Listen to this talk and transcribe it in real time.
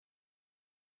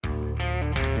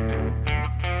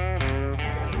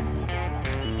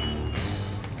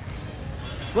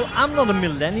Well, I'm not a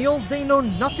millennial. They know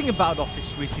nothing about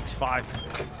Office 365.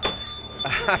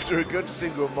 After a good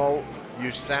single malt,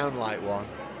 you sound like one.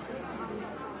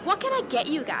 What can I get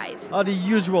you guys? The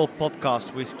usual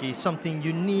podcast whiskey, something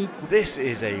unique. This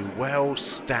is a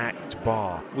well-stacked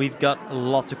bar. We've got a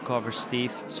lot to cover,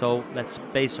 Steve, so let's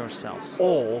pace ourselves.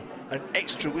 Or an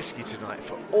extra whiskey tonight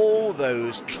for all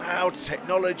those cloud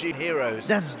technology heroes.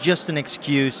 That's just an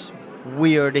excuse.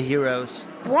 We are the heroes.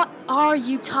 What are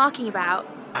you talking about?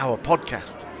 Our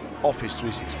podcast, Office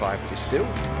 365 Distilled.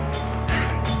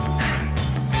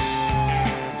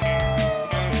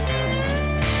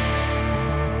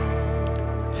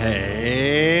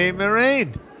 Hey,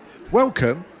 Moraine.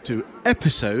 Welcome to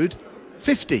episode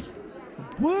 50.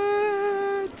 What?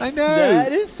 I know.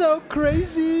 That is so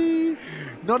crazy.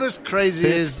 Not as crazy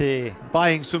 50. as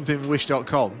buying something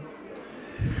wish.com.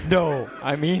 No,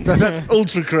 I mean... That's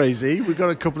ultra crazy. We've got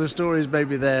a couple of stories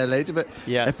maybe there later, but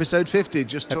yes. Episode 50,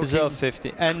 just talking... Episode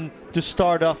 50. And to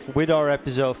start off with our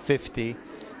episode 50,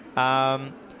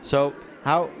 dear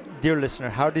listener,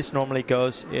 how this normally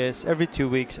goes is every 2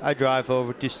 weeks I drive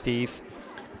over to Steve.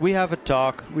 We have a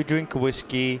talk, we drink a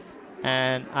whiskey,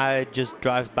 and I just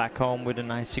drive back home with a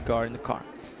nice cigar in the car.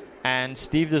 And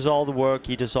Steve does all the work,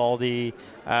 he does all the...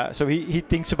 So he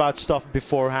thinks about stuff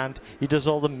beforehand, he does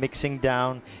all the mixing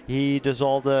down, he does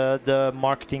all the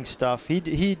marketing stuff,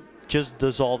 he just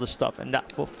does all the stuff, and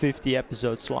that for 50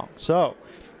 episodes long. So,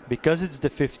 because it's the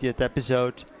 50th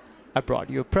episode, I brought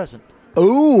you a present.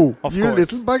 Oh, of you course.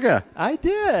 little bugger. I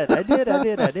did.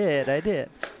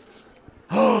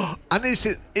 And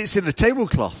it's in a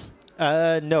tablecloth.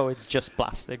 No, it's just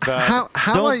plastic. But How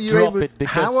don't are you drop able? it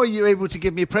because How are you able to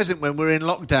give me a present when we're in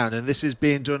lockdown and this is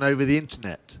being done over the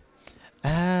internet?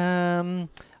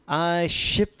 I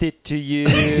shipped it to you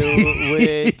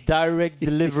with direct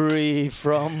delivery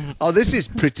from... Oh, this is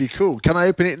pretty cool. Can I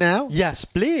open it now? Yes,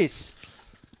 please.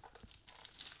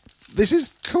 This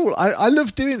is cool. I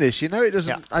love doing this. You know, it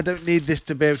doesn't. Yeah. I don't need this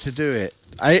to be able to do it.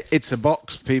 It's a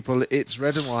box, people. It's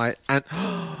red and white, and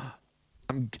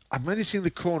I'm only seeing the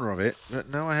corner of it.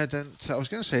 But no, I don't. I was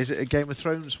going to say, is it a Game of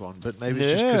Thrones one? But maybe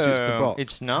it's just because it's the box.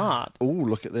 It's not. Oh,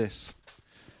 look at this!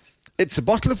 It's a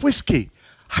bottle of whiskey.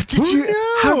 How did Who you?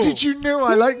 knew? How did you know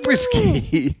I like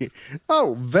whiskey?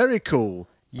 Oh, very cool.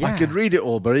 Yeah. I could read it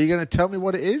all, but are you going to tell me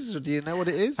what it is, or do you know what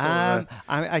it is?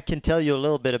 I can tell you a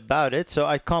little bit about it. So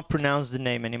I can't pronounce the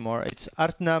name anymore. It's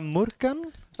Artna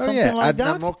Murkan. Something like Adna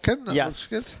that. Murkan. That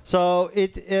Yes. looks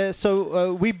good.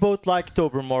 So we both like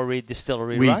Tobermory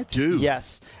Distillery, We right? do.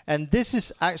 Yes. And this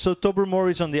is so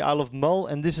Tobermory is on the Isle of Mull,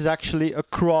 and this is actually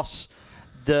across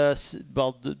the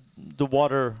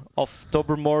water of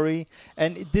Tobermory,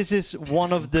 and this is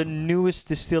one of the newest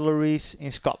distilleries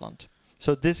in Scotland.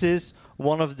 So this is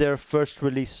one of their first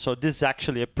releases. So this is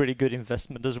actually a pretty good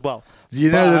investment as well.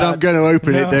 You know that I'm going to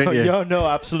open it, don't you? No,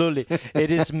 absolutely. It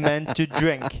is meant to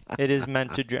drink. It is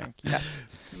meant to drink. Yes.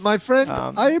 My friend,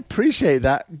 I appreciate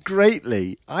that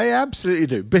greatly. I absolutely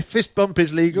do. Fist bump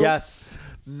is legal? Yes.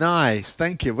 Nice,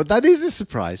 thank you. Well, that is a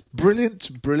surprise.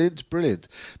 Brilliant, brilliant, brilliant.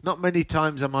 Not many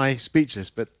times am I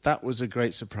speechless, but that was a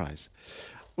great surprise.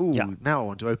 Ooh, Yeah. Now I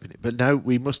want to open it. But no,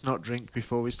 we must not drink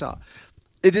before we start.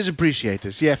 It is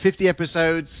appreciated. Yeah, 50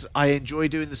 episodes. I enjoy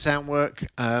doing the sound work.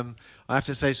 I have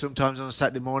to say, sometimes on a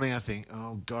Saturday morning, I think,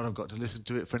 oh, God, I've got to listen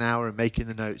to it for an hour and making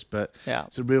the notes. But Yeah.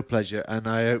 it's a real pleasure, and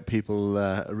I hope people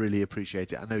really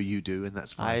appreciate it. I know you do, and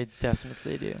that's fine. I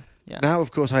definitely do. Yeah. Now,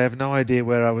 of course, I have no idea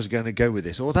where I was going to go with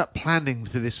this. All that planning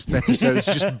for this episode is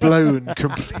just blown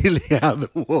completely out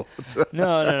of the water.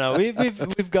 No.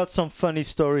 We've got some funny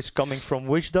stories coming from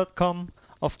Wish.com,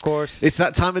 of course. It's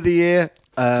that time of the year.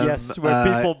 Yes, where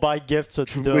people buy gifts at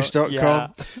from the Wish.com. Yeah.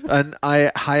 And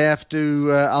I have to,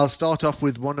 I'll start off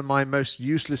with one of my most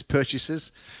useless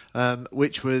purchases,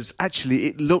 which was actually,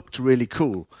 it looked really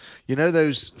cool. You know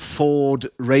those Ford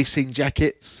racing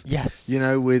jackets? Yes. You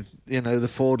know, with, the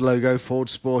Ford logo, Ford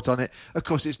Sport on it. Of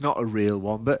course, it's not a real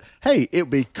one, but hey, it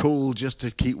would be cool just to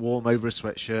keep warm over a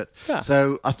sweatshirt. Yeah.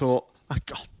 So I thought, I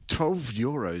got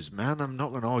 €12, man. I'm not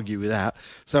going to argue with that.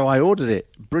 So I ordered it.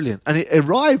 Brilliant. And it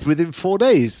arrived within 4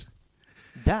 days.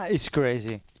 That is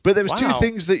crazy. But there was Wow. two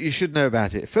things that you should know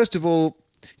about it. First of all,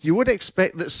 you would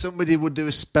expect that somebody would do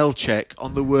a spell check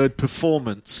on the word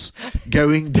performance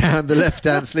going down the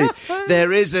left-hand sleeve.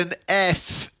 There is an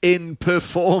F in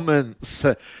performance.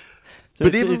 So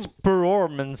But it's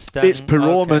performance then. It's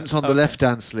performance on the Okay.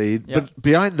 left-hand sleeve. Yeah. But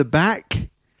behind the back,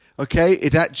 okay,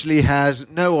 it actually has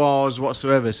no R's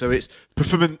whatsoever. So it's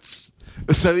performance.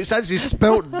 So it's actually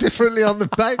spelt differently on the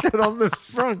back and on the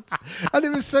front. And it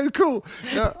was so cool.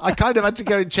 So I kind of had to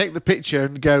go and check the picture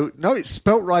and go, no, it's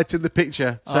spelt right in the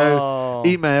picture. So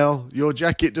email, your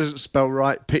jacket doesn't spell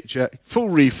right, picture, full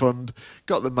refund,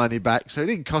 got the money back. So it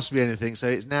didn't cost me anything. So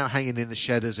it's now hanging in the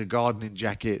shed as a gardening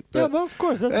jacket. But, yeah, but of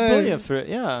course, that's brilliant for it,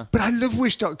 yeah. But I love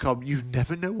Wish.com. You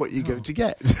never know what you're going to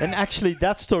get. And actually,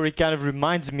 that story kind of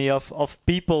reminds me of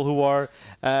people who are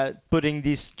putting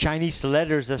these Chinese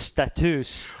letters as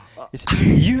tattoos.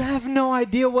 You have no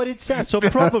idea what it says. So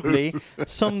probably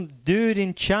some dude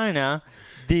in China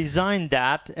designed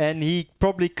that, and he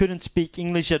probably couldn't speak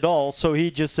English at all. So he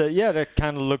just said, yeah, that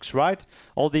kind of looks right.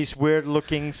 All these weird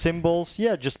looking symbols,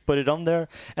 yeah, just put it on there.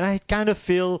 And I kind of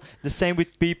feel the same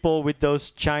with people with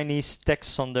those Chinese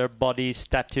texts on their bodies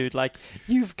tattooed. Like,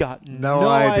 you've got no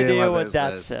idea what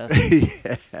that says.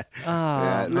 Yeah.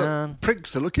 Oh, man. Look,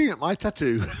 pricks are looking at my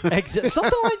tattoo.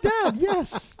 Something like that,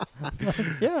 yes.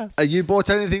 Yes. You bought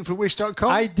anything from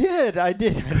Wish.com? I did.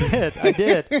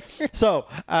 So,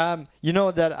 you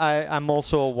know that I'm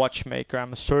also a watchmaker.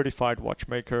 I'm a certified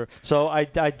watchmaker. So I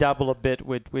dabble a bit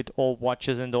with all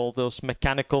watches and all those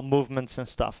mechanical movements and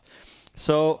stuff.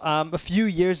 So a few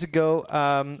years ago,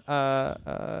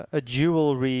 a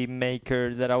jewelry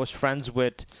maker that I was friends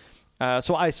with,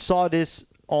 so I saw this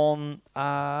on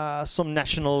some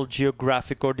National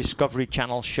Geographic or Discovery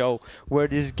Channel show where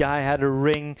this guy had a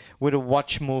ring with a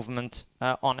watch movement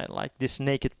on it, like this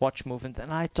naked watch movement,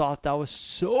 and I thought that was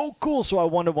so cool, so I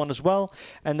wanted one as well,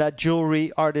 and that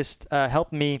jewelry artist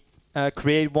helped me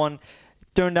create one.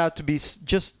 It turned out to be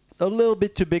just a little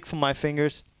bit too big for my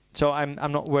fingers, so I'm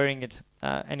not wearing it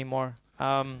anymore.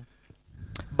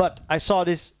 But I saw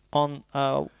this on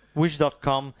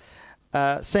Wish.com,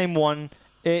 same one.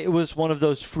 It was one of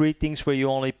those free things where you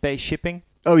only pay shipping.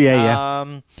 Oh, yeah.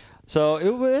 So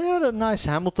it had a nice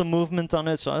Hamilton movement on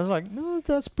it. So I was like, oh,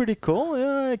 that's pretty cool.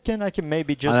 Yeah, I can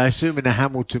maybe just... And I assume in a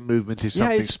Hamilton movement is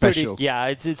something special.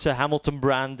 It's a Hamilton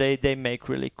brand. They make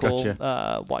really cool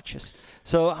watches.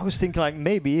 So I was thinking, like,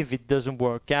 maybe if it doesn't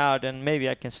work out, and maybe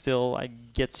I can still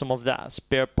get some of that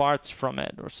spare parts from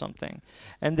it or something.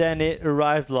 And then it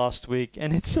arrived last week,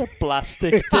 and it's a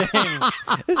plastic thing.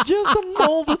 It's just a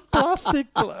molded plastic,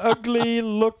 ugly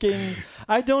looking.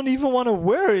 I don't even want to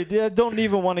wear it. I don't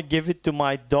even want to give it to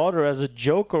my daughter as a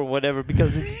joke or whatever,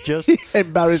 because it's just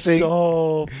embarrassing.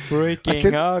 So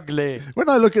freaking ugly. When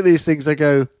I look at these things, I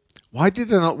go, why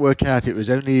did I not work out it was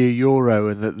only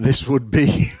 €1 and that this would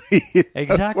be...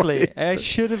 Exactly. I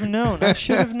should have known.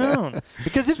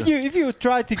 Because if you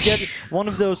try to get one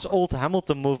of those old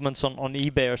Hamilton movements on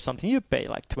eBay or something, you pay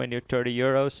like 20 or 30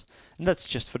 euros. And that's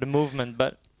just for the movement,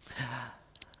 but...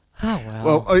 Oh,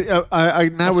 well. Well, I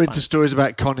now we're into stories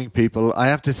about conning people. I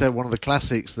have to say one of the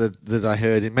classics that I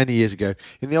heard many years ago,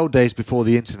 in the old days before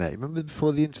the internet. Remember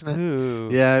before the internet? Ooh.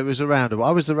 Yeah, it was around. I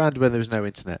was around when there was no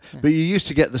internet. Yeah. But you used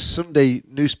to get the Sunday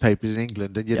newspapers in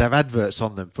England, and you'd have adverts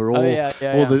on them for all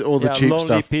the cheap lonely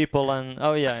stuff. People and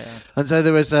And so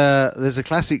there's a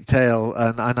classic tale,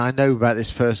 and I know about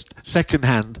this second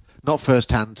hand. Not first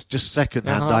hand, just second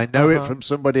hand. I know it from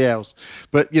somebody else.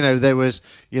 But, there was,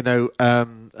 penis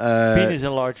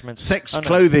enlargement. Sex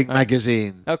Clothing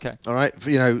Magazine. Okay. All right.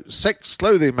 Sex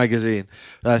Clothing Magazine.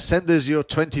 Send us your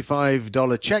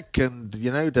 $25 check and,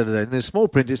 In the small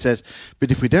print it says, but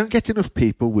if we don't get enough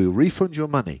people, we'll refund your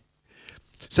money.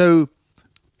 So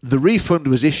the refund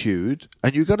was issued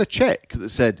and you got a check that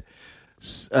said,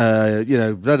 from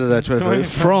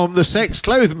the Sex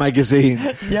Clothes Magazine,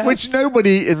 yes. Which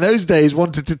nobody in those days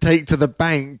wanted to take to the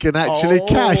bank and actually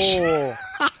cash.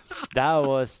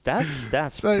 That's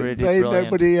so pretty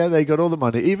brilliant. They got all the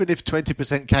money, even if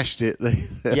 20% cashed it.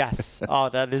 Yes. Oh,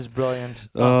 that is brilliant.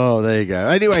 Oh, there you go.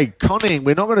 Anyway, conning.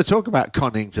 We're not going to talk about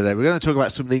conning today. We're going to talk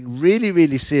about something really,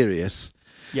 really serious.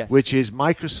 Yes. Which is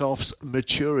Microsoft's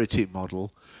maturity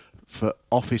model for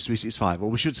Office 365, or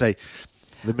we should say,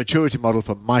 the maturity model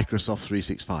for Microsoft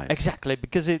 365. Exactly,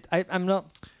 because I'm not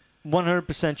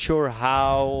 100% sure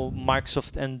how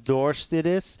Microsoft endorsed it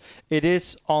is. It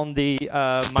is on the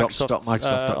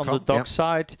Microsoft on the doc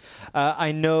side.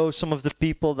 I know some of the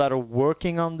people that are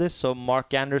working on this. So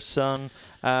Mark Anderson,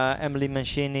 Emily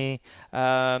Mancini,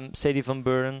 Sadie Van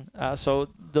Buren. So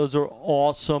those are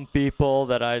awesome people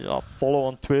that I follow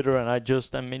on Twitter, and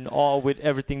I'm in awe with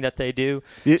everything that they do.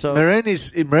 So Moraine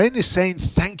is saying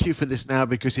thank you for this now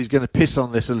because he's going to piss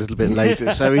on this a little bit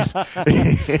later. So he's.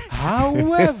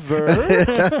 However,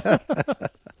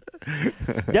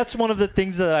 that's one of the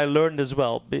things that I learned as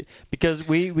well, because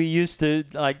we used to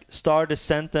start a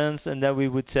sentence and then we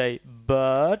would say,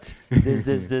 but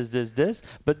this.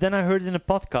 But then I heard in a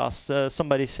podcast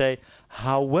somebody say,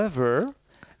 however,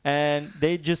 And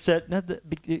they just said, no,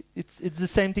 it's the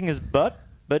same thing as but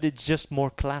it's just more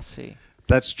classy.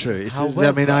 That's true.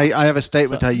 However, I have a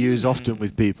statement I use often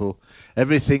with people.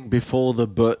 Everything before the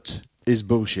but is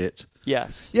bullshit.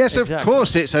 Yes. Yes, exactly. of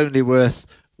course it's only worth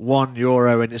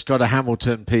 €1 and it's got a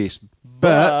Hamilton piece.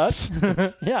 But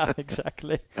yeah,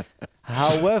 exactly.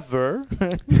 However,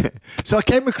 so I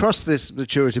came across this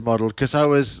maturity model because I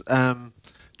was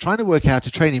trying to work out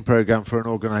a training program for an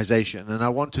organization, and I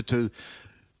wanted to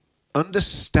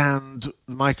understand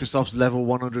Microsoft's level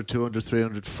 100, 200,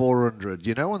 300,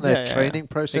 400, on their training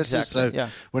processes. Exactly, so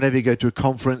whenever you go to a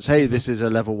conference, hey, this is a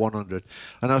level 100.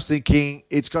 And I was thinking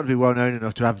it's got to be well known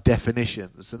enough to have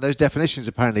definitions. And those definitions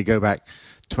apparently go back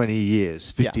 20 years,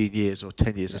 15 years or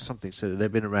 10 years or something. So they've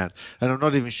been around. And I'm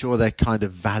not even sure they're kind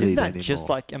of valid isn't that anymore. just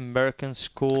like American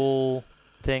school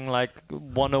thing, like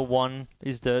 101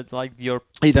 is your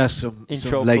it has some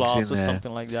intro legs class in or there.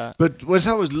 something like that. But as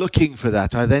I was looking for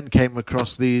that, I then came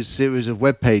across these series of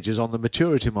web pages on the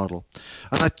maturity model,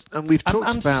 and we've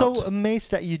talked about. I'm so amazed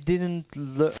that you didn't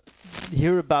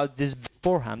hear about this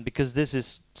beforehand, because this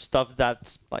is stuff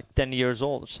that's like 10 years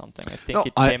old or something. I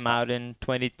think came out in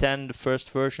 2010, the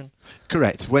first version.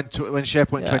 Correct. When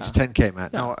SharePoint 2010 came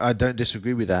out. No, I don't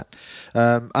disagree with that.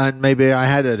 And maybe I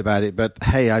had heard about it, but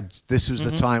hey, this was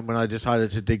the time when I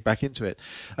decided to dig back into it.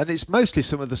 And it's mostly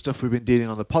some of the stuff we've been dealing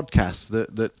on the podcast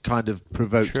that kind of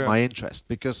provoked my interest,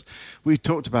 because we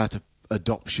talked about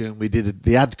adoption. We did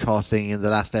the ADKAR thing in the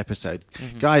last episode.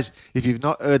 Guys, if you've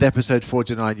not heard episode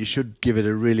 49, you should give it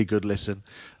a really good listen.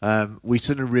 We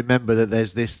sort of remember that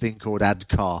there's this thing called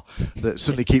ADKAR that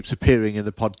suddenly keeps appearing in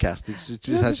the podcast. It's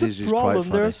quite funny.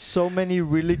 There are so many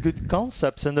really good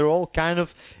concepts, and they're all kind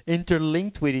of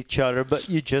interlinked with each other, but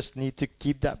you just need to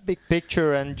keep that big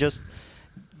picture and just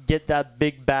get that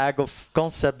big bag of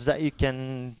concepts that you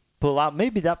can pull out.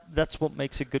 Maybe that's what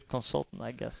makes a good consultant,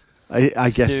 I guess. I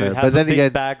guess so. But then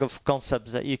again, bag of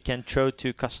concepts that you can throw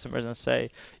to customers and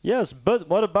say, yes, but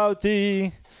what about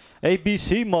the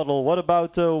ABC model? What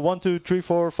about 1, 2, 3,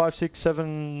 4, 5, 6,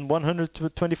 7,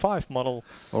 125 model?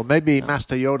 Or maybe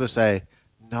Master Yoda say,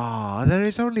 no, there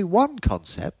is only one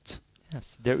concept.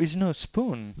 Yes, there is no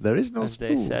spoon. There is no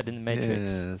spoon. As they said in the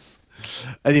Matrix.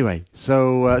 Yes. Anyway,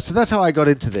 so that's how I got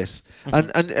into this.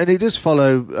 And it does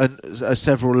follow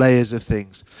several layers of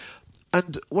things.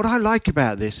 And what I like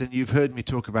about this, and you've heard me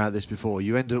talk about this before,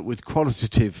 you end up with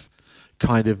qualitative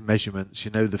kind of measurements,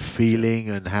 the feeling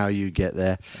and how you get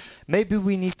there. Maybe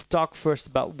we need to talk first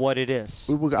about what it is.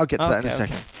 I'll get to that in a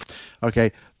second.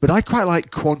 Okay, but I quite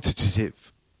like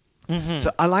quantitative. So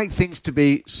I like things to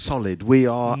be solid. We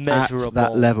are measurable. At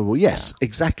that level. Yes,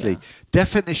 exactly.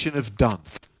 Definition of done.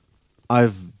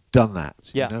 I've done that.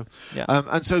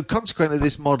 And so consequently,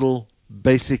 this model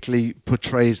basically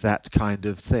portrays that kind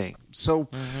of thing. So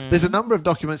there's a number of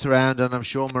documents around, and I'm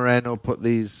sure Moren will put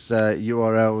these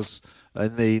URLs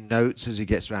in the notes as he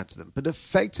gets around to them. But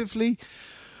effectively,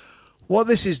 what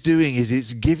this is doing is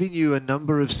it's giving you a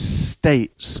number of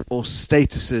states or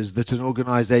statuses that an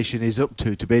organization is up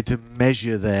to be able to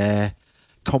measure their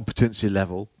competency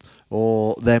level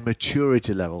or their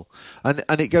maturity level. And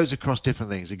it goes across different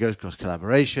things. It goes across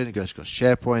collaboration, it goes across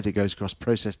SharePoint, it goes across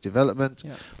process development,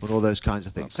 and all those kinds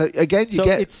of things. So again,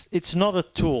 it's not a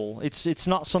tool. It's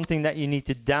not something that you need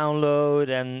to download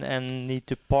and need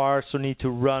to parse or need to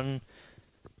run.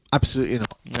 Absolutely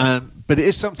not. No. But it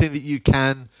is something that you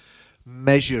can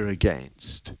measure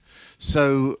against.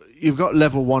 So you've got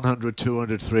level 100,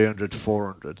 200, 300,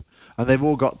 400. And they've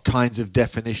all got kinds of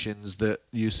definitions that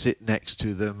you sit next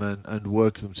to them and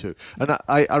work them to. And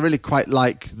I really quite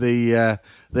like they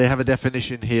have a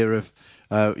definition here of,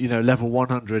 level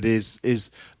 100 is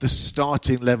the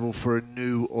starting level for a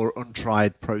new or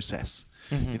untried process.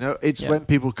 It's when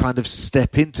people kind of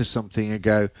step into something and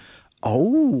go,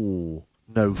 oh,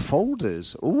 no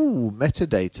folders, oh,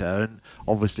 metadata. And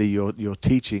obviously you're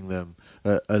teaching them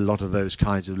a lot of those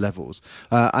kinds of levels.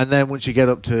 And then once you get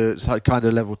up to kind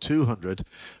of level 200,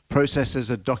 processes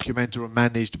are documented or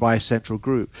managed by a central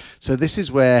group. So this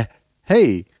is where,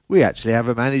 hey, we actually have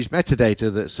a managed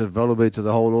metadata that's available to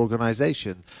the whole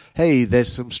organization. Hey,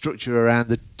 there's some structure around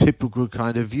the typical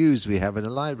kind of views we have in a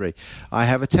library. I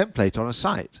have a template on a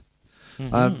site.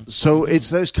 So it's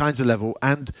those kinds of level,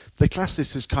 and they class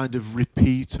this as kind of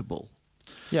repeatable.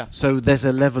 Yeah. So there's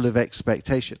a level of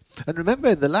expectation. And remember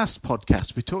in the last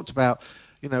podcast, we talked about,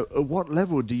 at what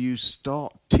level do you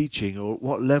start teaching, or at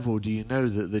what level do you know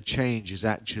that the change is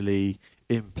actually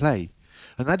in play?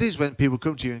 And that is when people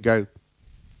come to you and go,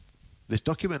 this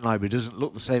document library doesn't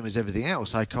look the same as everything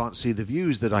else. I can't see the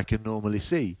views that I can normally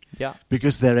see. Yeah.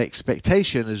 Because their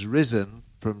expectation has risen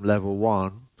from level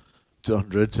 1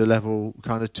 100 to level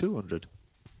kind of 200.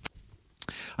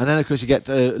 And then, of course, you get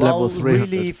to level 300.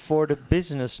 Really, for the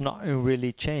business, not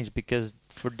really changed, because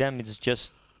for them it's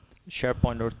just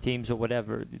SharePoint or Teams or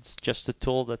whatever. It's just a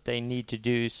tool that they need to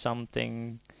do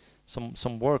something,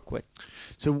 some work with.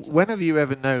 So when have you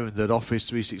ever known that Office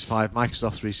 365,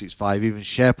 Microsoft 365, even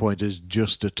SharePoint is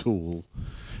just a tool?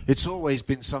 It's always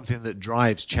been something that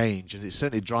drives change, and it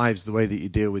certainly drives the way that you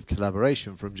deal with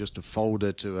collaboration, from just a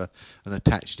folder to an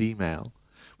attached email.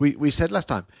 We said last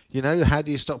time, how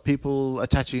do you stop people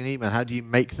attaching an email? How do you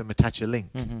make them attach a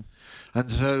link? Mm-hmm.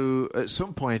 And so at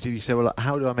some point, if you say, well,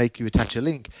 how do I make you attach a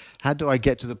link? How do I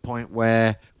get to the point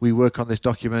where we work on this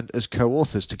document as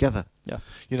co-authors together? Yeah.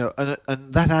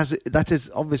 And that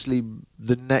is obviously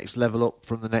the next level up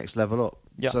from the next level up.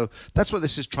 Yeah. So that's what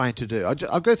this is trying to do.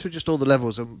 I'll go through just all the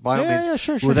levels, and by all means,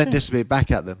 sure, we'll then sure. distribute back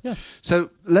at them. Yeah.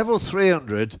 So level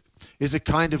 300 is a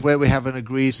kind of where we have an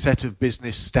agreed set of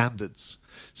business standards.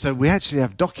 So we actually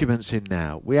have documents in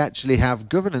now. We actually have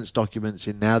governance documents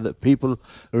in now that people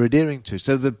are adhering to.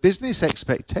 So the business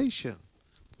expectation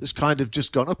has kind of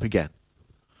just gone up again.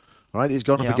 All right, it's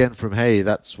gone up again from, hey,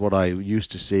 that's what I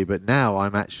used to see, but now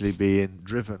I'm actually being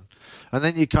driven. And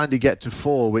then you kind of get to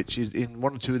 4, which is in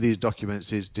one or two of these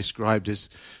documents is described as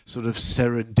sort of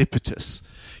serendipitous.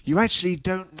 You actually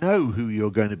don't know who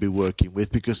you're going to be working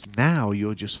with, because now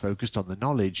you're just focused on the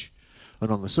knowledge and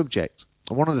on the subject.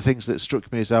 And one of the things that struck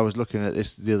me as I was looking at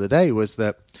this the other day was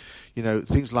that,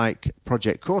 things like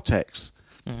Project Cortex,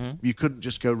 you couldn't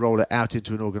just go roll it out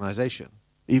into an organization,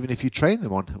 even if you train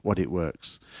them on what it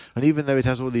works. And even though it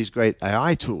has all these great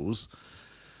AI tools,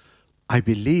 I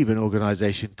believe an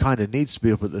organization kind of needs to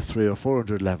be up at the 300 or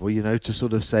 400 level, to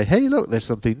sort of say, hey, look, there's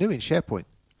something new in SharePoint.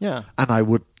 Yeah. And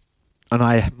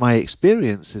my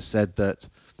experience has said that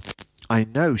I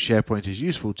know SharePoint is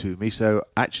useful to me, so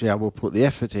actually I will put the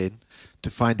effort in to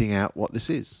finding out what this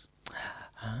is.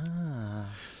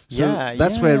 So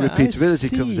that's where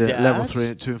repeatability comes in at level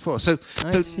 3, 2, and 4. So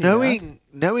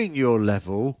knowing your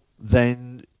level,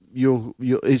 then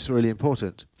is really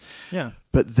important. Yeah.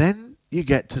 But then you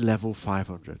get to level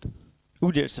 500.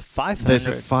 Ooh, there's a 500. There's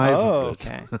a 500. Oh,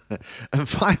 okay. And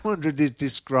 500 is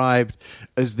described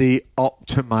as the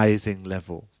optimizing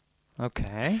level.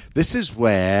 Okay. This is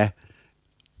where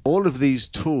all of these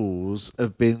tools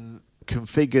have been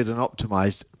configured and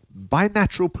optimized by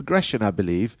natural progression, I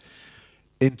believe,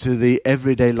 into the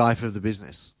everyday life of the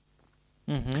business.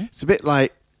 Mm-hmm. It's a bit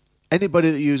like anybody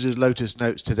that uses Lotus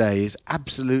Notes today is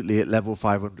absolutely at level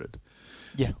 500.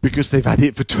 Yeah. Because they've had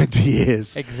it for 20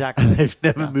 years. Exactly. And they've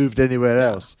never moved anywhere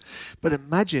else. But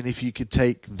imagine if you could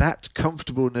take that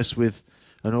comfortableness with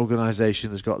an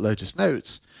organization that's got Lotus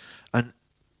Notes and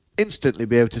instantly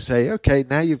be able to say, okay,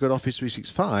 now you've got Office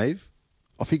 365,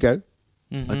 off you go,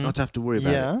 and not have to worry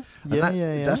about it.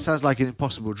 And that sounds like an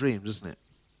impossible dream, doesn't it?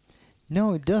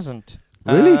 No, it doesn't.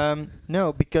 Really?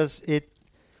 No, because it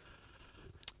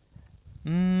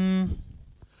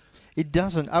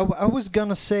doesn't. I was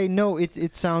gonna say no.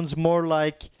 It sounds more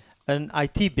like an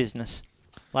IT business,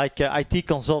 like IT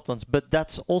consultants, but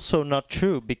that's also not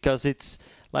true, because it's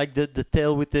like the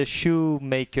tale with the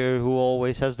shoemaker who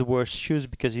always has the worst shoes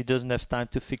because he doesn't have time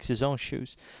to fix his own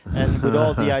shoes. And with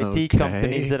all the IT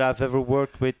companies that I've ever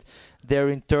worked with, their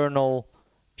internal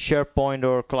SharePoint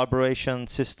or collaboration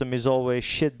system is always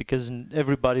shit, because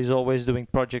everybody's always doing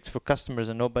projects for customers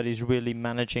and nobody's really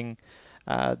managing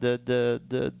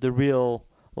the real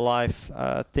life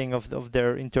thing of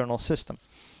their internal system.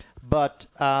 But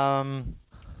I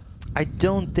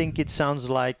don't think it sounds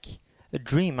like a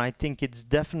dream. I think it's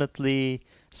definitely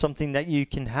something that you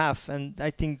can have, and I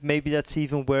think maybe that's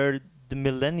even where the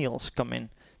millennials come in,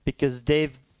 because they're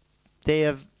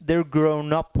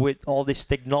grown up with all this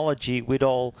technology, with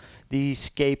all these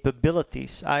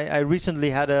capabilities. I recently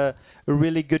had a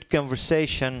really good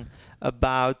conversation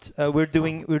about we're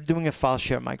doing a file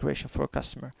share migration for a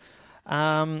customer,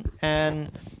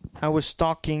 and I was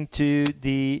talking to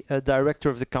the director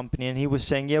of the company, and he was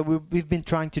saying, yeah, we've been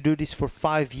trying to do this for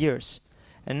 5 years,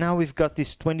 and now we've got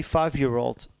this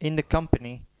 25-year-old in the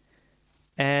company,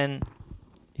 and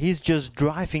he's just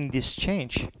driving this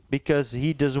change because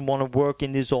he doesn't want to work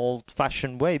in this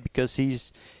old-fashioned way, because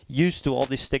he's used to all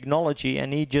this technology,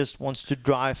 and he just wants to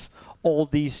drive all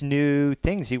these new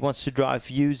things. He wants to drive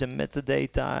views and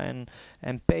metadata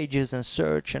and pages and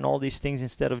search and all these things,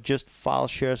 instead of just file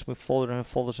shares with folders and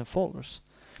folders and folders.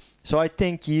 So I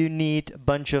think you need a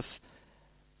bunch of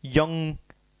young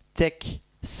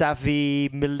tech-savvy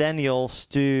millennials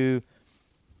to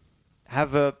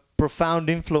have a profound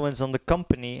influence on the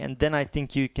company, and then I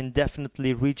think you can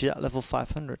definitely reach that level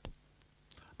 500.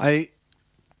 I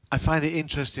I find it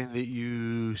interesting that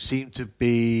you seem to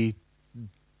be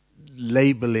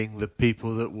labeling the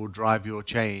people that will drive your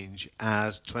change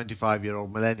as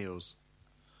 25-year-old millennials.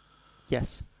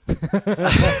 Yes.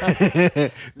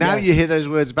 Now Yes. you hear those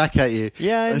words back at you.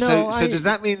 Yeah, So does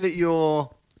that mean that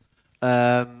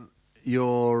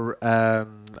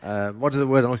what are the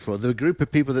word I'm looking for? The group of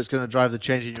people that's going to drive the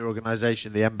change in your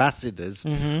organisation, the ambassadors,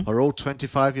 are all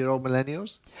 25-year-old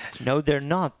millennials? No, they're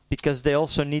not, because they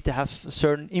also need to have a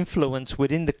certain influence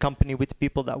within the company with the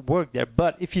people that work there.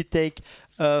 But if you take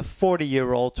a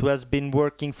 40-year-old who has been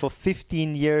working for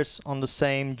 15 years on the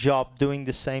same job, doing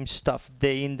the same stuff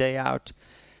day in, day out,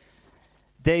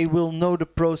 they will know the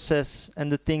process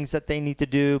and the things that they need to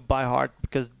do by heart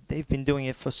because they've been doing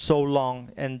it for so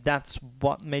long. And that's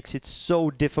what makes it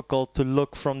so difficult to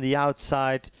look from the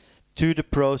outside to the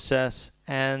process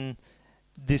and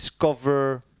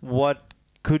discover what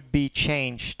could be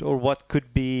changed or what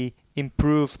could be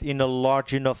improved in a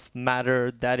large enough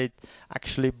matter that it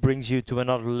actually brings you to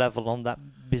another level on that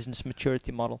business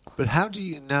maturity model. But how do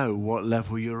you know what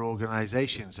level your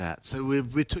organisation's at? So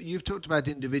you've talked about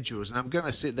individuals, and I'm going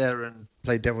to sit there and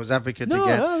play devil's advocate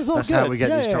again. No, that's how we get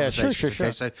these conversations.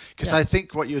 Sure. So because I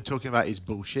think what you're talking about is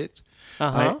bullshit.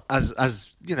 Uh-huh.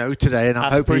 As you know, today, and I'm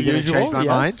As hoping per you're going to change usual, my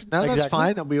yes, mind. No, that's exactly.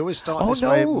 fine. And we always start Oh this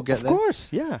way, and no, we'll get of there.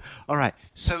 course, yeah. All right.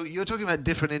 So you're talking about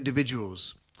different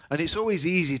individuals. And it's always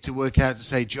easy to work out to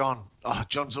say,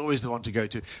 John's always the one to go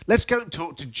to. Let's go and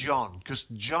talk to John, because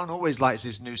John always likes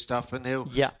this new stuff and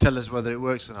he'll tell us whether it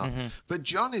works or not. Mm-hmm. But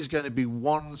John is going to be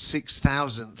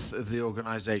 1/6,000th of the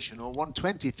organisation or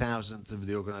 1/20,000th of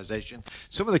the organisation.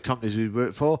 Some of the companies we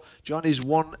work for, John is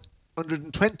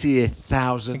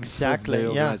 120,000th Exactly,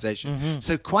 of the organisation. Mm-hmm.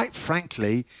 So quite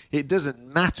frankly, it doesn't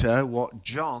matter what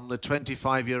John, the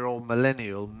 25-year-old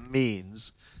millennial,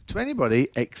 means to anybody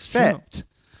except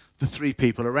the three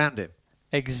people around him.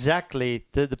 Exactly.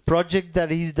 The project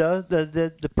that he's done,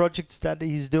 the projects that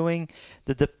he's doing,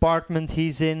 the department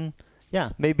he's in,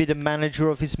 maybe the manager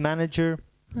of his manager.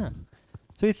 Yeah.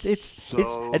 So that's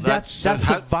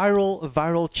a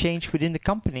viral change within the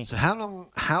company. So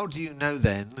how do you know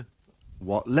then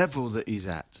what level that he's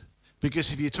at?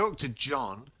 Because if you talk to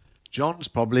John's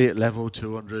probably at level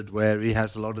 200 where he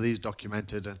has a lot of these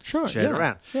documented and shared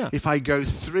around. Yeah. If I go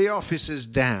 3 offices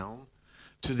down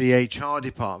to the HR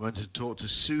department and talk to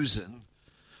Susan,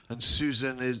 and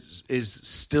Susan is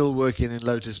still working in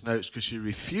Lotus Notes because she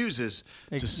refuses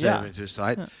to serve into a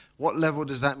site, what level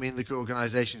does that mean the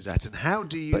organisation's at? And how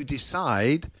do you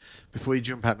decide, before you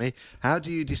jump at me, how do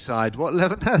you decide what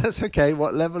level, no, that's okay,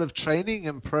 what level of training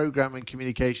and program and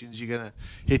communications you're going to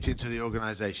hit into the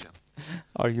organisation?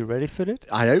 Are you ready for it?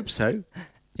 I hope so.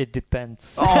 It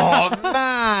depends. Oh,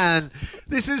 man.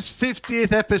 This is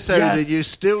 50th episode and you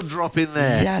still drop in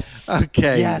there. Yes.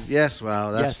 Okay. Yes.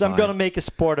 Well, that's fine. I'm going to make a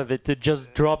sport of it to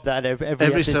just drop that every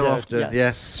episode. So often.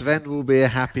 Yes. Sven will be a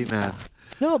happy man.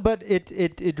 No, but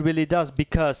it really does,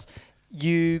 because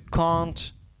you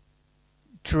can't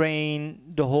train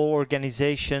the whole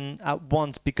organization at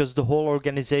once, because the whole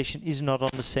organization is not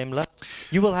on the same level.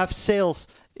 You will have sales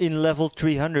in level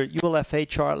 300. You will have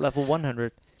HR at level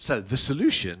 100. So the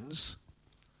solutions,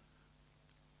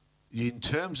 in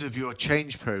terms of your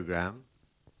change program,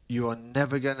 you are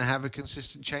never going to have a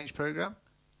consistent change program?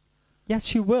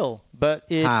 Yes, you will. But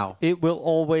it will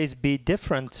always be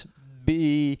different.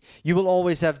 You will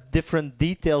always have different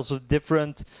details of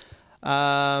different...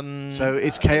 so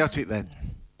it's chaotic then?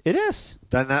 It is.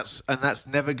 Then that's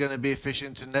never going to be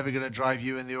efficient and never going to drive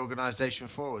you and the organisation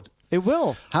forward. It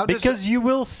will. Because you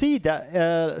will see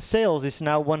that sales is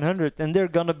now 100 and they're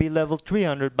going to be level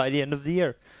 300 by the end of the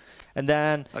year. And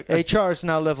then HR is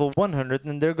now level 100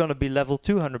 and they're going to be level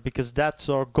 200, because that's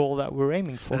our goal that we're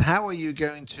aiming for. And how are you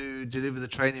going to deliver the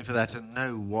training for that and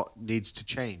know what needs to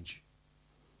change?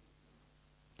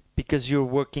 Because you're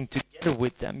working together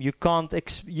with them. You can't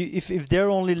if they're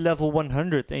only level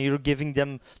 100 and you're giving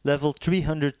them level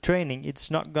 300 training,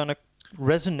 it's not going to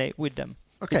resonate with them.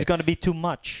 Okay. It's going to be too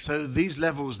much. So these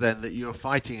levels then that you're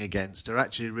fighting against are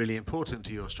actually really important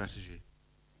to your strategy.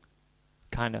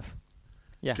 Kind of.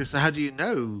 Yeah. Because how do you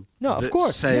know of that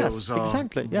course, sales are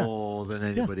more than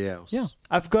anybody else? Yeah.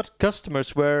 I've got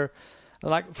customers where,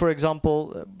 like, for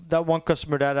example, that one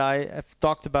customer that I have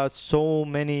talked about so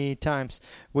many times,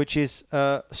 which is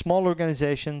a small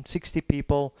organization, 60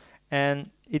 people,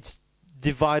 and it's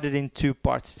divided in 2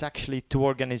 parts. It's actually 2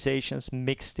 organizations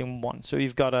mixed in one. So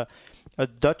you've got a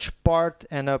Dutch part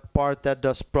and a part that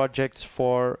does projects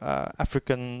for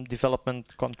African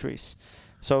development countries.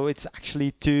 So it's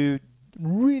actually 2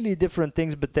 really different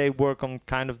things, but they work on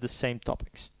kind of the same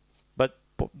topics. But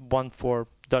one for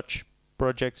Dutch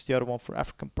projects, the other one for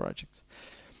African projects.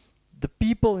 The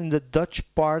people in the Dutch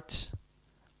part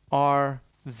are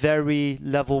very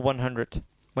level 100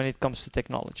 when it comes to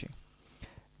technology.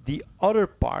 The other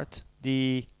part,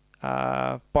 the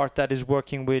part that is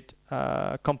working with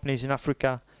companies in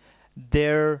Africa,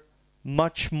 they're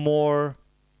much more,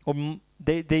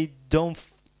 they don't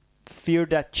fear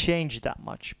that change that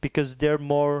much because they're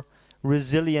more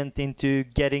resilient into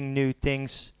getting new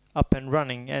things up and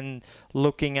running and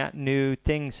looking at new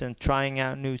things and trying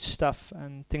out new stuff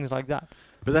and things like that.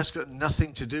 But that's got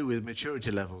nothing to do with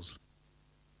maturity levels,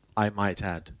 I might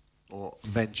add, or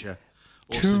venture,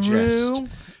 or suggest.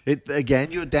 It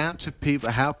again, you're down to people,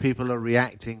 how people are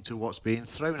reacting to what's being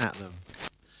thrown at them.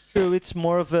 True, it's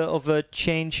more of a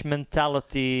change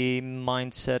mentality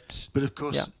mindset. But of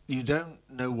course, you don't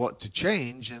know what to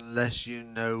change unless you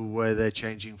know where they're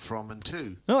changing from and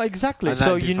to. No, exactly. And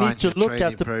So that you need defines to your look at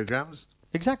training the programs.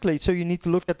 Exactly. So you need to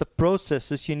look at the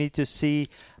processes. You need to see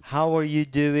how are you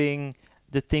doing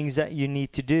the things that you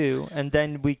need to do, and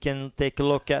then we can take a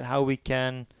look at how we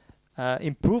can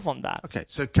improve on that. Okay,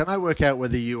 so can I work out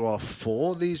whether you are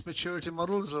for these maturity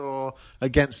models or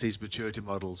against these maturity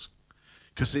models?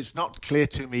 Because it's not clear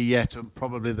to me yet, and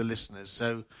probably the listeners.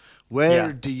 So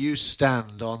where do you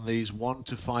stand on these 1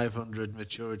 to 500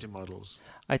 maturity models?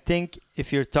 I think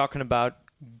if you're talking about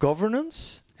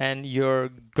governance and you're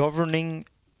governing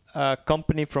a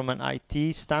company from an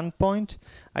IT standpoint,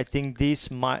 I think these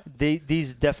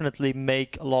definitely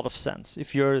make a lot of sense.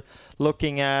 If you're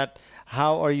looking at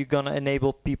how are you going to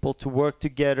enable people to work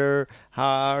together?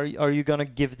 How are you going to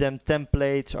give them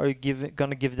templates? Are you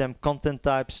going to give them content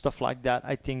types, stuff like that?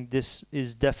 I think this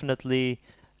is definitely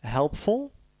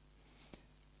helpful.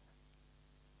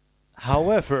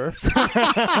 However,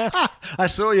 I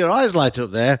saw your eyes light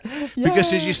up there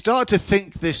because as you start to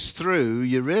think this through,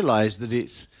 you realize that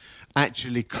it's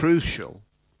actually crucial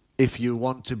if you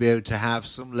want to be able to have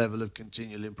some level of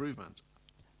continual improvement.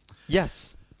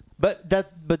 Yes. But that's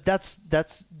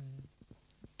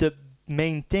the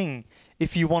main thing.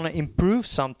 If you want to improve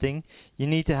something, you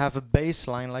need to have a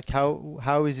baseline, like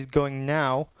how is it going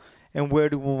now, and where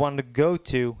do we want to go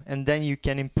to, and then you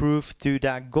can improve to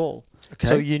that goal. Okay.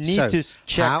 So you need to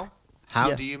check.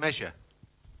 How do you measure?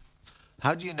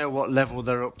 How do you know what level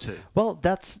they're up to? Well,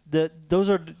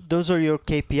 those are your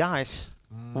KPIs.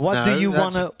 What do you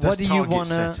want to? What do you want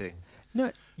to? No.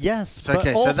 Yes.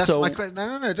 Okay, but so also, that's my question.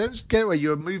 No, don't get away.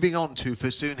 You're moving on to for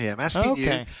soon here. I'm asking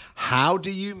you, how do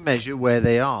you measure where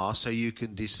they are so you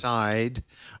can decide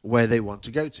where they want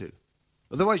to go to?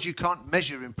 Otherwise, you can't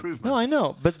measure improvement. No, I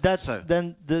know, but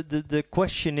then the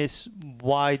question is,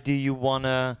 why do you want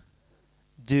to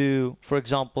do, for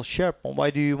example, SharePoint? Why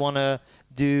do you want to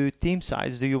do team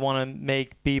size? Do you want to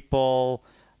make people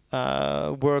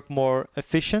work more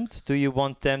efficient? Do you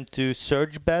want them to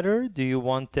search better? Do you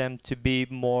want them to be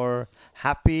more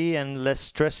happy and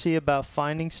less stressy about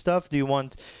finding stuff? Do you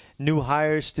want new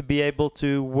hires to be able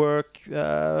to work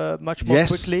much more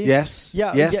quickly? Yes.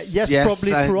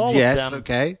 Probably for all of them. Yes.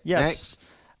 Okay. Yes.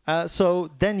 Next. So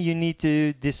then you need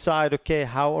to decide, okay,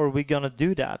 how are we going to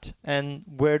do that? And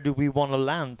where do we want to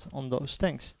land on those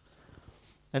things?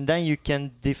 And then you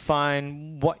can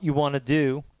define what you want to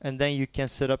do, and then you can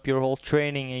set up your whole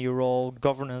training and your whole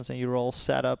governance and your whole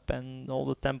setup and all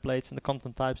the templates and the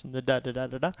content types and the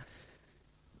da-da-da-da-da.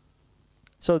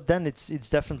 So then it's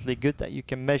definitely good that you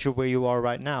can measure where you are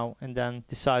right now and then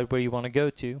decide where you want to go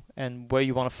to and where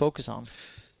you want to focus on.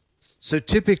 So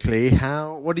typically,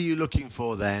 what are you looking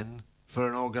for then for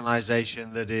an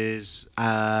organization that is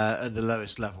at the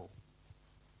lowest level?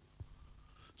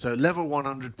 So level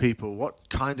 100 people, what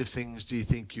kind of things do you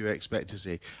think you expect to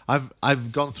see?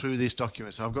 I've gone through these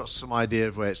documents, so I've got some idea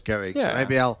of where it's going. Yeah. So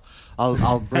maybe I'll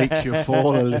break your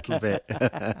fall a little bit.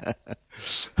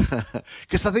 Because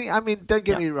don't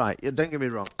get me right. Don't get me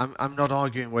wrong. I'm not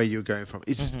arguing where you're going from.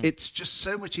 It's just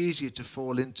so much easier to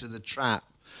fall into the trap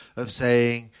of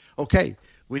saying, okay,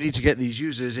 we need to get these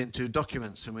users into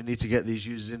documents and we need to get these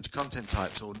users into content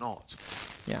types or not.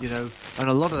 Yeah. And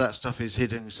a lot of that stuff is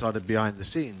hidden sort of behind the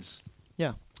scenes.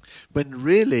 Yeah. But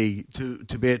really, to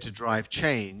be able to drive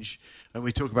change, and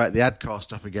we talk about the ADCAR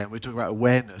stuff again, we talk about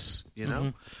awareness,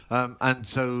 and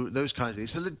so those kinds of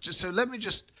things. So let me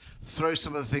just throw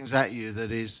some of the things at you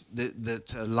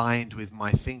that aligned with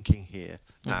my thinking here.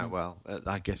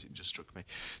 I guess it just struck me.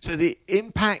 So the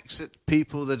impacts at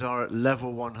people that are at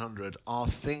level 100 are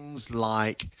things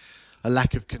like a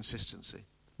lack of consistency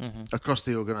across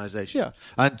the organization. Yeah.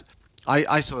 And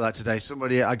I saw that today.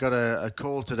 I got a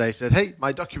call today, said, hey,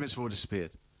 my documents have all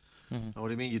disappeared. What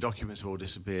do you mean your documents have all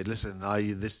disappeared? Listen,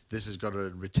 this has got a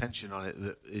retention on it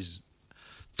that is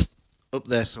up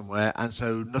there somewhere, and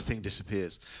so nothing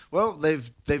disappears. Well,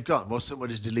 they've gone. Well,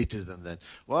 somebody's deleted them then.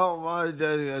 Well,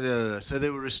 so they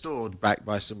were restored back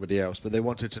by somebody else, but they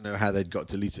wanted to know how they'd got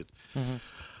deleted. Mm-hmm.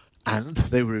 And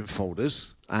they were in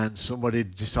folders, and somebody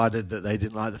decided that they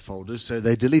didn't like the folders, so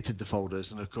they deleted the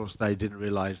folders. And of course, they didn't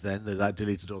realize then that that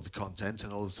deleted all the content,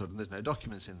 and all of a sudden, there's no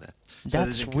documents in there. So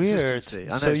That's there's weird. inconsistency.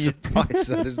 I know, So it's you-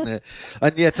 surprising, isn't it?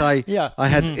 And yet, I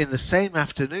had Mhm. in the same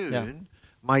afternoon Yeah.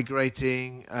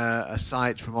 migrating a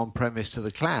site from on-premise to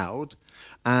the cloud,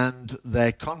 and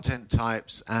their content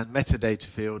types and metadata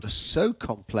field are so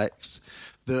complex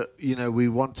that we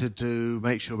wanted to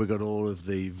make sure we got all of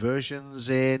the versions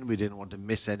in. We didn't want to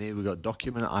miss any. We got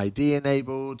document ID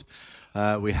enabled.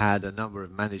 We had a number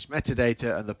of managed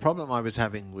metadata, and the problem I was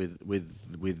having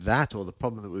with that, or the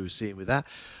problem that we were seeing with that,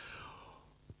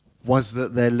 was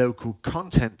that their local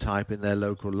content type in their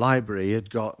local library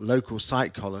had got local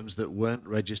site columns that weren't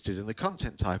registered in the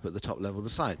content type at the top level of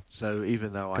the site. So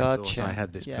even though I thought Gotcha. I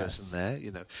had this Yes. person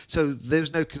there, so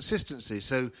there's no consistency.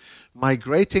 So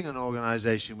migrating an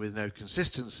organization with no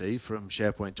consistency from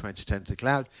SharePoint 2010 to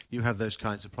cloud, you have those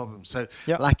kinds of problems. So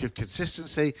Yeah. lack of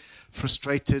consistency,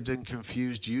 frustrated and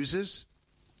confused users,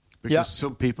 because Yeah.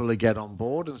 some people get on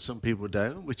board and some people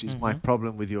don't, which is my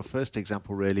problem with your first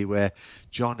example, really, where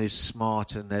John is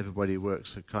smart and everybody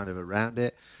works kind of around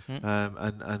it,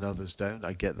 and others don't.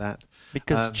 I get that.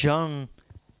 Because John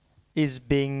is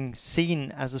being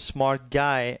seen as a smart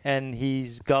guy, and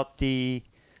he's got the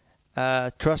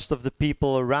trust of the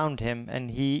people around him, and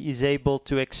he is able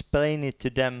to explain it to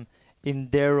them in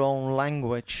their own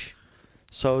language,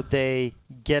 so they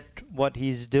get what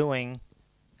he's doing,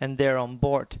 and they're on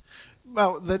board.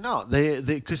 Well, they're not.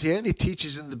 Because he only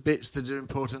teaches in the bits that are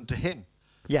important to him.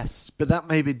 Yes. But that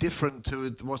may be different to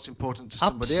what's important to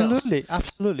somebody else.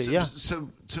 Absolutely, yeah.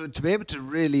 So to be able to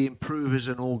really improve as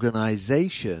an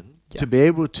organization, Yeah. to be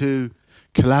able to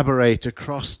collaborate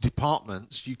across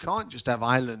departments, you can't just have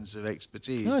islands of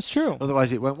expertise. No, it's true.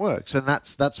 Otherwise, it won't work. So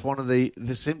that's one of the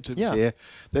symptoms Yeah. here.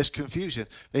 There's confusion,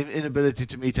 inability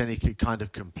to meet any kind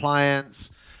of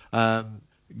compliance,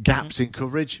 gaps in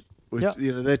coverage. Which,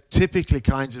 Yeah. they're typically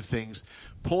kinds of things,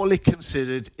 poorly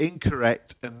considered,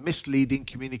 incorrect, and misleading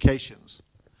communications.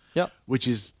 Yeah. Which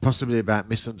is possibly about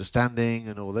misunderstanding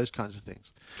and all those kinds of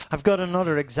things. I've got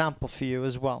another example for you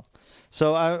as well.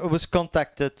 So I was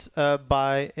contacted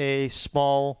by a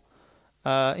small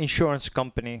insurance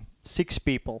company, 6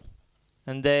 people.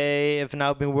 And they have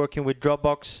now been working with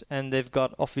Dropbox, and they've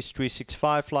got Office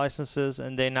 365 licenses,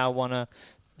 and they now want to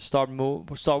start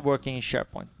working in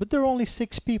SharePoint. But there are only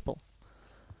 6 people.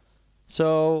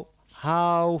 So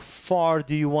how far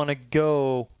do you want to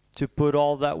go to put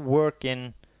all that work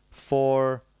in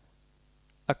for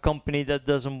a company that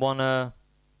doesn't want to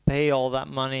pay all that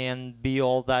money and be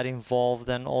all that involved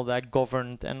and all that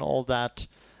governed and all that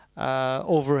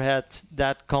overhead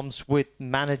that comes with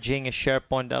managing a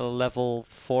SharePoint at a level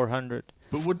 400?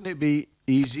 But wouldn't it be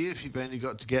easier if you've only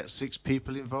got to get 6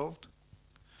 people involved?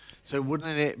 So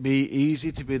wouldn't it be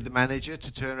easy to be the manager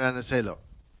to turn around and say, look,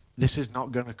 this is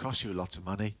not going to cost you a lot of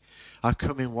money. I'll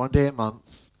come in 1 day a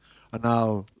month and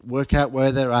I'll work out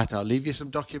where they're at. I'll leave you some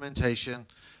documentation.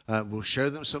 We'll show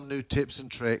them some new tips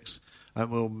and tricks, and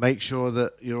we'll make sure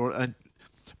that you're So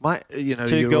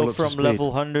you're you all go up to from speed. level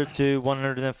 100 to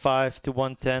 105 to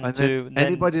 110 And to then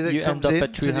anybody that you comes end up at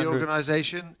into the 300.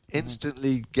 organisation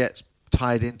instantly gets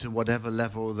tied into whatever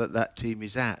level that team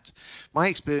is at. My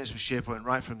experience with SharePoint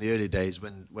right from the early days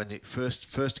when it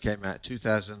first came out,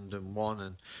 2001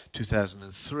 and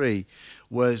 2003,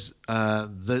 was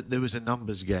that there was a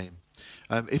numbers game.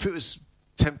 If it was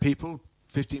 10 people,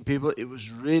 15 people, it was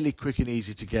really quick and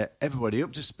easy to get everybody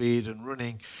up to speed and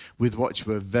running with what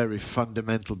were very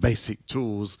fundamental basic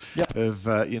tools of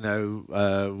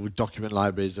with document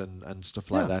libraries and stuff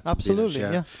like that. Absolutely,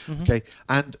 yeah. Okay,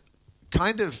 and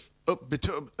kind of up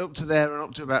to there and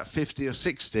up to about 50 or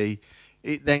 60,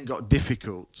 it then got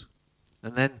difficult.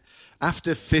 And then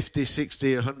after 50,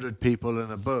 60, 100 people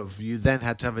and above, you then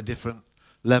had to have a different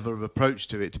level of approach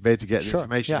to it to be able to get the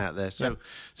information out there. So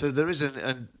there is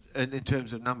an in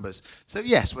terms of numbers. So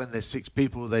yes, when there's 6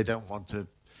 people, they don't want to,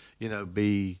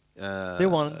 be. They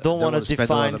don't want to spend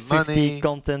a lot define of 50 money.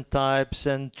 content types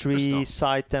and 3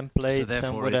 site templates So therefore,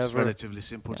 and whatever. it's relatively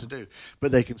simple to do.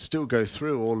 But they can still go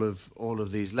through all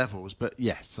of these levels. But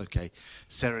yes, okay,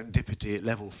 serendipity at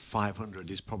level 500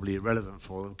 is probably irrelevant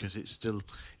for them because it's still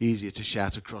easier to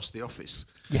shout across the office.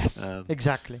 Yes,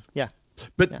 exactly. Yeah.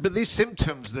 But these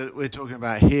symptoms that we're talking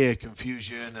about here,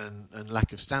 confusion and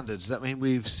lack of standards,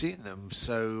 we've seen them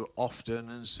so often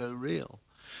and so real.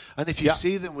 And if you Yeah.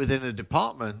 see them within a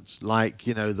department, like,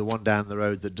 the one down the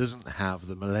road that doesn't have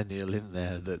the millennial in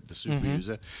there, the super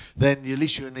user, then at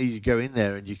least you need to go in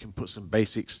there and you can put some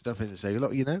basic stuff in and say,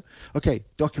 look, okay,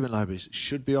 document libraries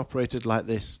should be operated like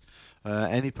this.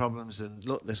 Any problems? And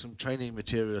look, there's some training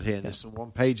material here, and there's some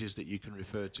one pages that you can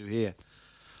refer to here.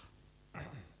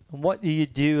 What do you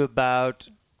do about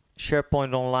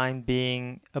SharePoint Online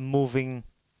being a moving,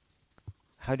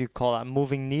 how do you call that,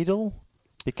 moving needle?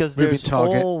 Because Moving there's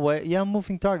target.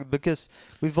 moving target. Because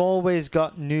we've always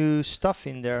got new stuff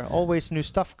in there, always new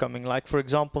stuff coming. Like, for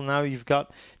example, now you've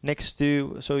got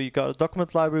you've got a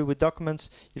document library with documents,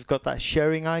 you've got that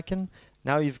sharing icon,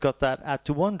 now you've got that add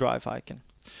to OneDrive icon.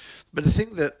 But I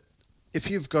think that if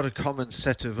you've got a common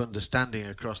set of understanding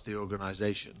across the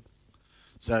organization,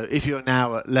 so if you're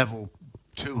now at level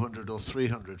 200 or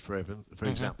 300, for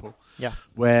example,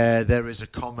 where there is a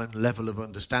common level of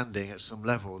understanding at some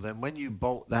level, then when you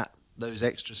bolt those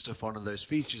extra stuff on and those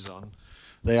features on,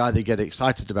 they either get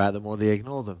excited about them or they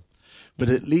ignore them. But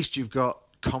at least you've got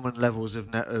common levels of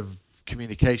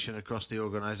communication across the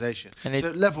organization. So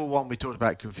at level 1, we talked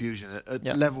about confusion. At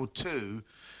level 2,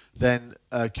 then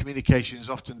communications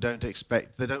often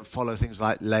they don't follow things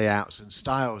like layouts and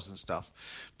styles and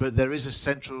stuff, but there is a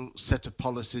central set of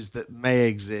policies that may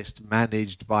exist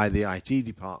managed by the IT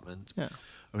department.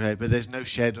 Okay, but there's no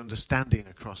shared understanding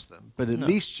across them. But at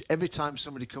least every time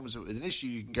somebody comes up with an issue,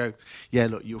 you can go, yeah,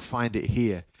 look, you'll find it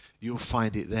here, you'll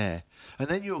find it there. And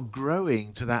then you're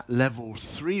growing to that level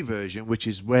 3 version, which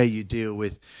is where you deal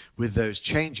with those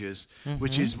changes,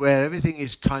 which is where everything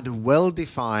is kind of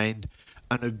well-defined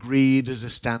and agreed as a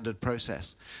standard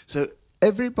process. So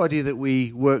everybody that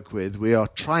we work with, we are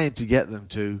trying to get them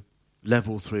to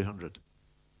level 300,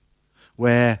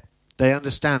 where they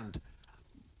understand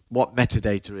what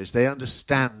metadata is. They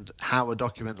understand how a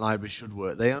document library should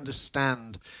work. They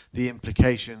understand the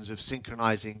implications of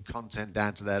synchronizing content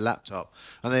down to their laptop.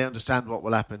 And they understand what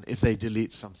will happen if they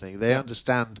delete something. They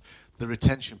understand the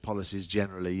retention policies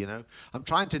generally, I'm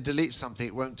trying to delete something,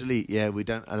 it won't delete. Yeah, we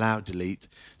don't allow delete.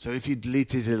 So if you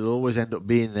delete it, it'll always end up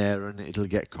being there and it'll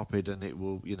get copied and it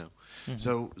will,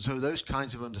 So those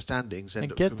kinds of understandings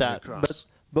end up coming across.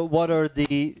 But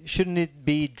shouldn't it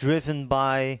be driven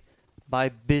by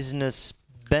business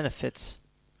benefits?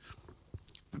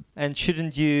 And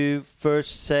shouldn't you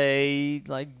first say,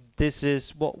 like, this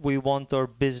is what we want our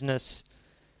business,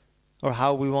 or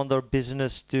how we want our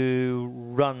business to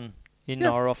run in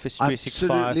our Office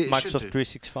 365, Microsoft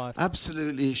 365.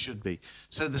 Absolutely, it should be.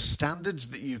 So the standards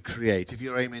that you create, if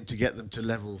you're aiming to get them to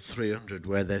level 300,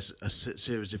 where there's a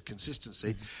series of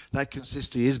consistency, that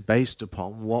consistency is based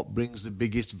upon what brings the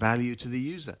biggest value to the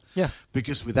user. Yeah.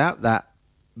 Because without that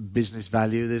business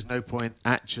value, there's no point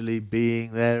actually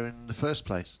being there in the first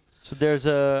place. So there's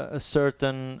a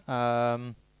certain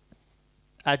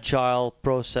agile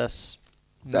process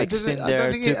mixed in there.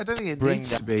 I don't think it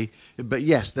needs to be, but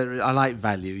yes, I like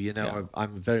value.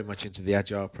 I'm very much into the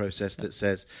agile process that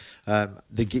says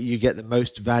you get the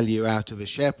most value out of a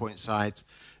SharePoint site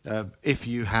if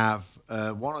you have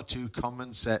one or two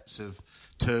common sets of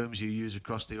terms you use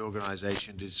across the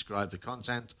organization to describe the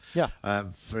content,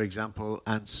 for example,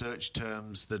 and search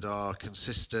terms that are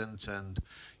consistent, and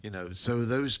so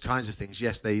those kinds of things.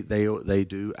 Yes, they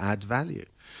do add value.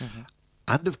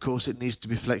 And of course, it needs to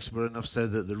be flexible enough so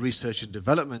that the research and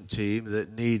development team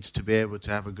that needs to be able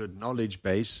to have a good knowledge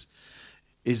base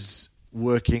is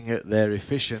working at their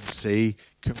efficiency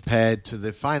compared to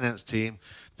the finance team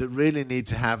that really need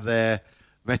to have their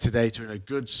metadata in a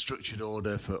good structured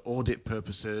order for audit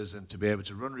purposes and to be able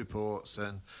to run reports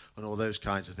and all those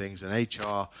kinds of things. And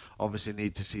HR obviously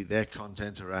need to see their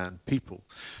content around people.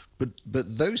 But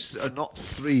those are not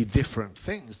three different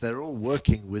things. They're all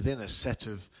working within a set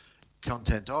of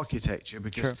content architecture,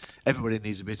 because everybody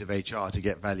needs a bit of HR to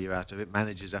get value out of it.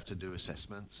 Managers have to do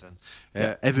assessments, and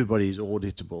everybody is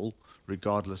auditable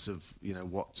regardless of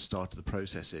what start of the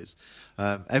process is.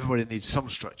 Everybody needs some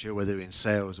structure, whether in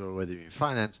sales or whether in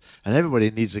finance, and everybody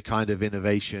needs a kind of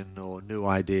innovation or new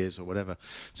ideas or whatever.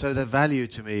 So the value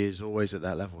to me is always at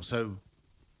that level. So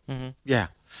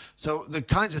so the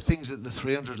kinds of things at the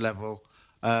 300 level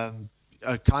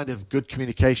are kind of good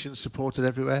communication supported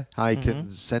everywhere. I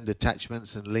can send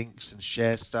attachments and links and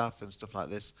share stuff and stuff like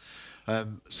this.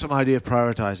 Some idea of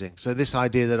prioritizing. So this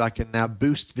idea that I can now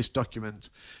boost this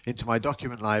document into my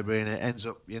document library and it ends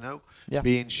up,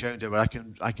 being shown to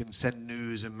everyone. I can send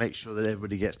news and make sure that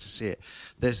everybody gets to see it.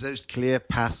 There's those clear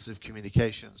paths of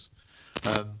communications.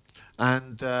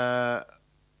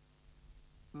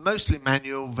 Mostly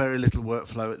manual, very little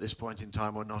workflow at this point in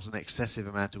time, or not an excessive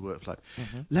amount of workflow.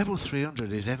 Level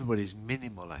 300 is everybody's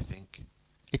minimal, I think.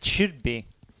 It should be.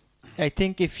 I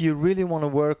think if you really want to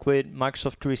work with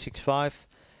Microsoft 365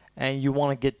 and you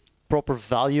want to get proper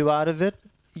value out of it,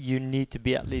 you need to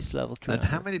be at least level 300. And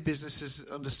how many businesses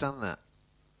understand that?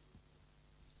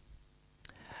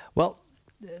 Well,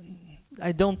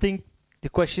 I don't think the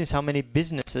question is how many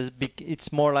businesses.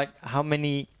 It's more like how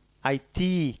many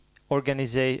IT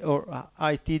organization or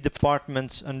IT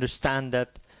departments understand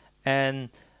that and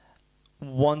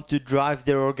want to drive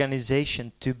their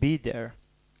organization to be there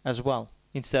as well,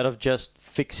 instead of just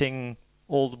fixing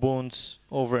old wounds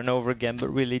over and over again, but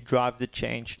really drive the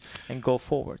change and go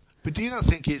forward. But do you not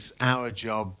think it's our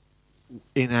job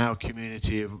in our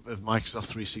community of Microsoft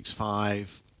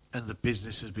 365 and the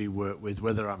businesses we work with,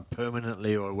 whether I'm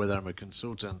permanently or whether I'm a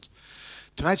consultant,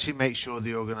 to actually make sure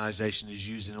the organization is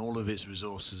using all of its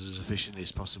resources as efficiently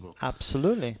as possible?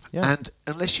 Absolutely, yeah. And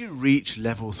unless you reach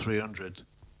level 300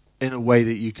 in a way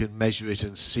that you can measure it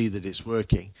and see that it's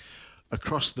working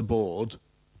across the board,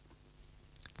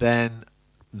 then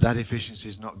that efficiency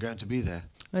is not going to be there.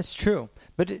 That's true.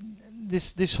 But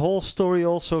this whole story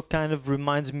also kind of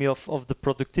reminds me of the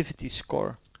productivity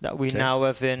score that we now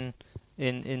have in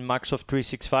Microsoft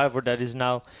 365, or that is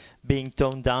now being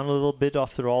toned down a little bit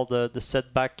after all the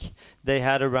setback they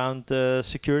had around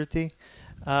security.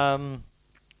 So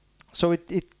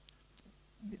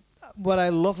what I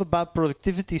love about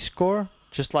productivity score,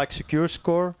 just like secure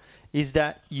score, is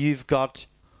that you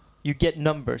get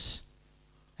numbers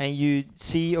and you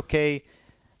see, okay,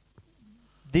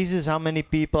 this is how many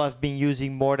people have been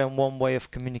using more than one way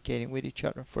of communicating with each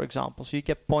other, for example. So you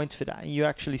get points for that. And you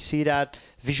actually see that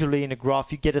visually in a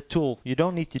graph. You get a tool. You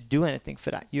don't need to do anything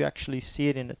for that. You actually see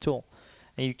it in a tool.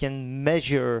 And you can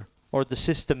measure, or the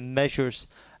system measures,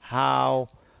 how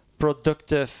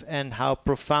productive and how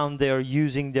profound they are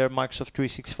using their Microsoft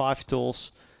 365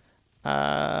 tools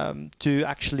to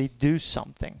actually do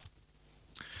something.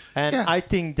 And I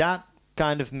think that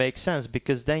kind of makes sense,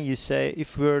 because then you say,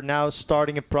 if we're now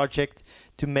starting a project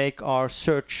to make our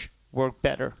search work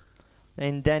better,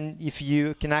 and then if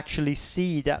you can actually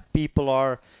see that people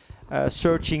are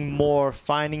searching more,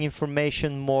 finding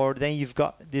information more, then you've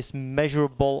got this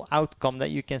measurable outcome that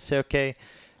you can say, okay,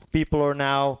 people are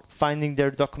now finding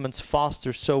their documents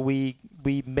faster, so we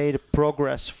made a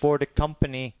progress for the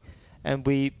company, and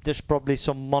there's probably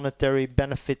some monetary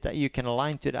benefit that you can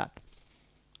align to that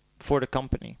for the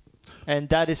company. And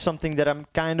that is something that I'm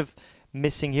kind of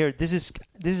missing here. This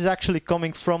is actually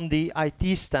coming from the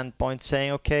IT standpoint,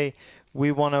 saying, okay,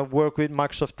 we want to work with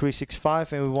Microsoft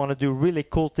 365 and we want to do really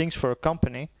cool things for a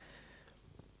company.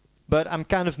 But I'm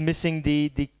kind of missing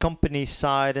the company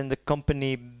side and the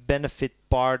company benefit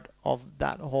part of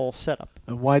that whole setup.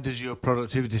 And why does your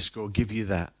productivity score give you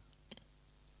that?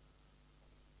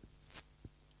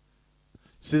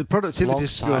 See, the productivity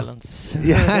score. Silence.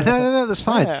 Yeah, no, that's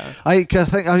fine. Yeah. I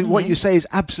think what you say is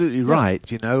absolutely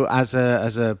right. You know, as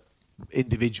a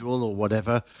individual or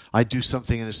whatever, I do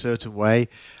something in a certain way,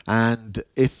 and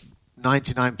if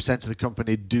 99% of the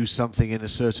company do something in a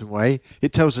certain way,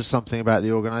 it tells us something about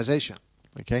the organization.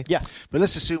 Okay. Yeah. But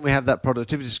let's assume we have that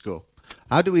productivity score.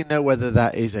 How do we know whether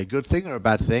that is a good thing or a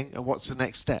bad thing, and what's the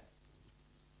next step?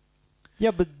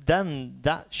 Yeah, but then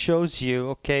that shows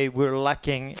you, okay, we're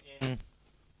lacking in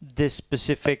this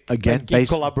specific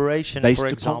collaboration, for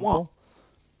example,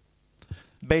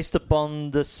 based upon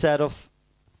the set of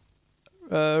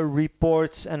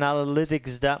reports and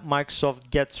analytics that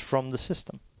Microsoft gets from the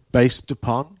system. Based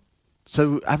upon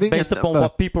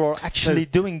what people are actually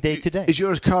doing day to day. Is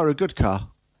your car a good car?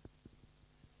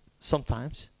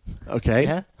 Sometimes. Okay.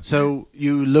 Yeah. So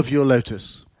you love your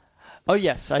Lotus. Oh,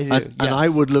 yes, I do. And I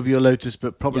would love your Lotus,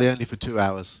 but probably only for 2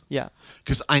 hours. Yeah.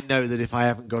 Because I know that if I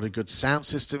haven't got a good sound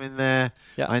system in there,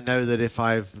 I know that if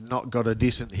I've not got a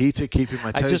decent heater keeping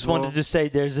my toes I just warm, wanted to say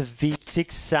there's a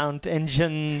V6 sound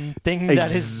engine thing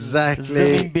that is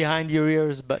zooming behind your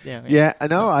ears, but yeah. Yeah, I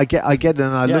know, I get it,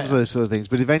 and I love those sort of things.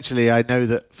 But eventually, I know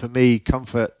that for me,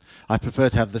 comfort, I prefer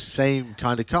to have the same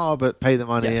kind of car, but pay the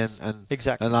money and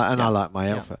exactly. I like my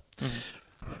Alpha. Mm-hmm.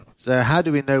 So how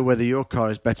do we know whether your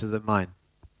car is better than mine?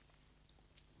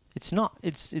 It's not.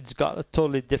 It's got a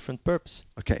totally different purpose.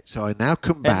 Okay, so I now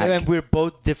come back. And we're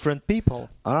both different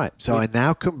people. All right, so I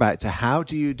now come back to how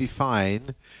do you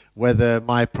define whether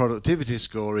my productivity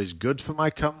score is good for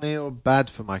my company or bad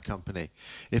for my company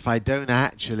if I don't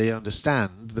actually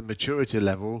understand the maturity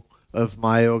level of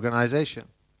my organization?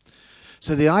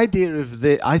 So the idea of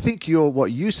I think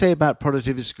what you say about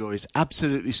productivity score is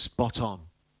absolutely spot on.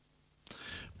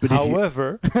 But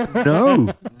however,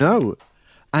 no.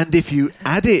 And if you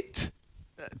add it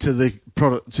to the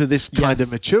product, to this kind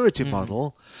of maturity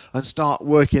model, and start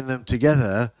working them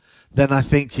together, then I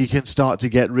think you can start to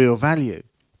get real value.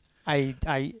 I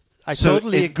So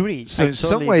totally agree. So I in some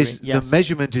totally ways, agree. Yes. the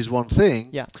measurement is one thing,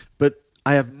 Yeah. but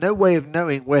I have no way of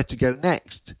knowing where to go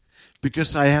next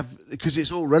because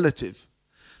it's all relative.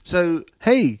 So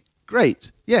hey,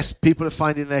 great. Yes, people are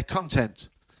finding their content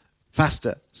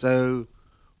faster. So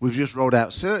we've just rolled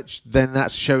out search. Then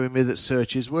that's showing me that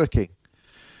search is working.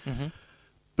 Mm-hmm.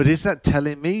 But is that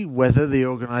telling me whether the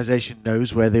organization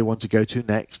knows where they want to go to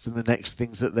next and the next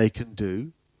things that they can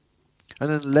do?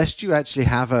 And unless you actually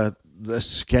have a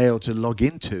scale to log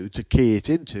into, to key it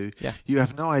into, you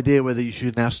have no idea whether you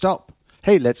should now stop.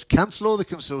 Hey, let's cancel all the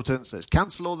consultants, let's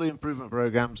cancel all the improvement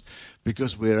programs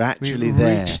because we're actually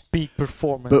there. Reached peak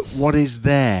performance. But what is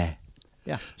there?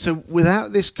 Yeah. So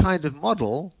without this kind of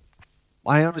model,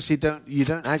 I honestly you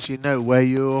don't actually know where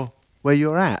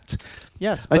you're at.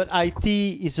 Yes, but IT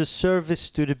is a service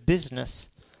to the business.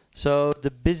 So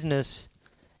the business,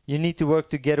 you need to work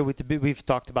together with we've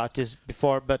talked about this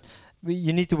before, but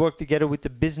you need to work together with the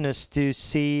business to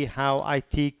see how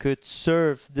IT could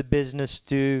serve the business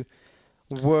to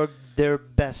work their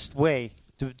best way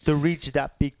to reach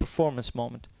that peak performance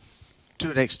moment. To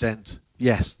an extent,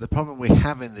 yes. The problem we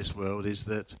have in this world is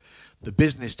that the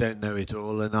business don't know it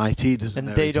all, and IT doesn't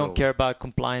know it all. And they don't care about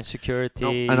compliance,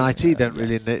 security. And IT don't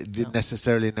really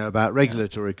necessarily know about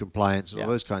regulatory compliance and all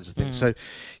those kinds of things. So,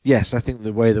 yes, I think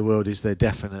the way the world is, they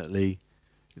definitely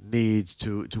need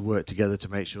to work together to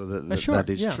make sure that that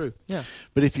is true. Yeah.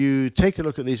 But if you take a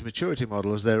look at these maturity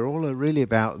models, they're all really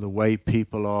about the way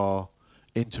people are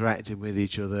interacting with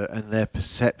each other and their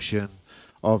perception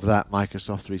of that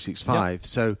Microsoft 365. Yep.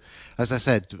 So, as I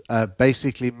said,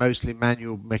 basically mostly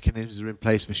manual mechanisms are in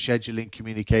place for scheduling,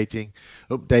 communicating,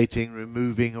 updating,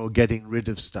 removing or getting rid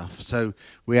of stuff. So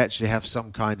we actually have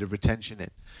some kind of retention in.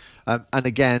 And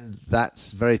again,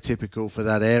 that's very typical for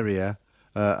that area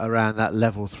around that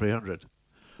level 300.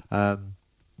 And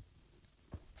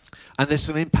there's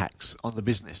some impacts on the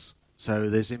business. So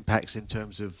there's impacts in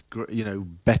terms of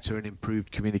better and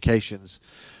improved communications,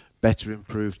 better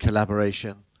improved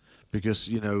collaboration, because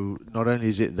not only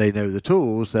is it they know the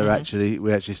tools, we're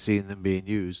actually seeing them being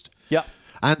used. Yeah.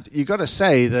 And you've got to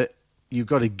say that you've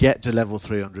got to get to level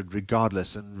 300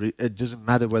 regardless, and it doesn't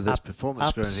matter whether it's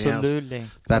performance or anything else. Absolutely.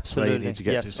 That's where you need to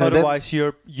get to. So otherwise,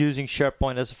 you're using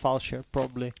SharePoint as a file share,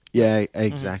 probably. Yeah,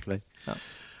 exactly. Yeah.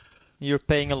 You're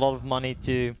paying a lot of money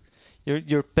to.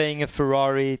 You're paying a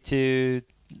Ferrari to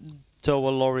tow a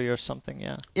lorry or something.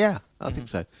 Yeah. Yeah, I think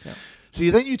so. Yeah. So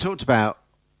you talked about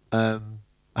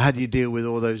how do you deal with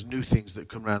all those new things that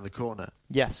come around the corner?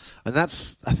 Yes. And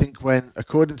that's, I think, when,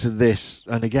 according to this,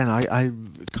 and again,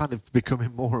 I'm kind of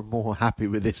becoming more and more happy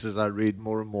with this as I read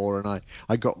more and more, and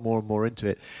I got more and more into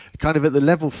it. Kind of at the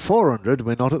level 400,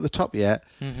 we're not at the top yet,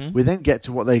 we then get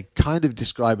to what they kind of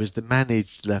describe as the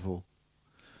managed level.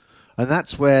 And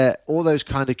that's where all those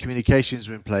kind of communications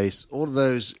are in place, all of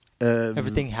those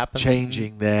everything happens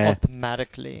changing there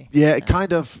automatically. Yeah,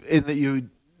 kind of in that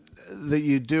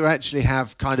you do actually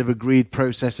have kind of agreed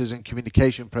processes and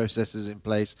communication processes in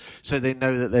place, so they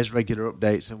know that there's regular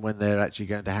updates and when they're actually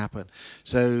going to happen.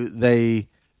 So they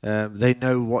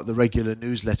know what the regular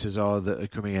newsletters are that are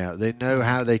coming out. They know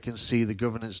how they can see the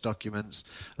governance documents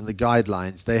and the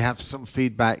guidelines. They have some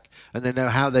feedback, and they know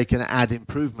how they can add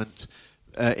improvement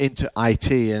into IT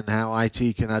and how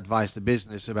IT can advise the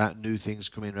business about new things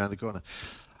coming around the corner.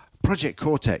 Project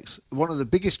Cortex. One of the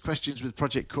biggest questions with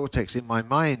Project Cortex in my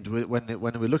mind when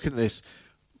we're looking at this,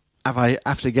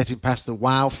 after getting past the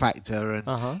wow factor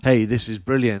and hey, this is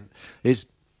brilliant, is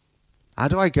how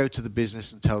do I go to the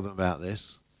business and tell them about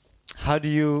this? How do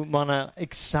you want to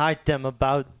excite them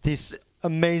about this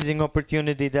amazing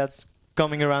opportunity that's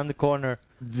coming around the corner?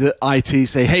 The IT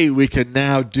say, hey, we can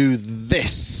now do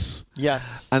this.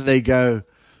 Yes. And they go,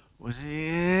 well,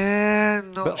 yeah,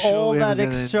 I'm not but sure all that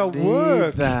extra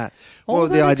work. That. Well,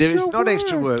 the idea is not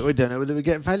extra work. We don't know whether we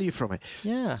get value from it.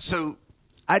 Yeah. So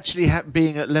actually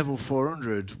being at level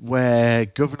 400, where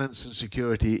governance and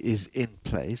security is in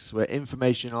place, where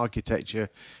information architecture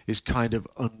is kind of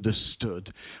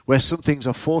understood, where some things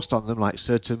are forced on them, like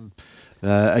certain,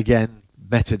 again,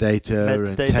 metadata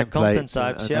and templates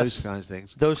types, and yes. those kinds of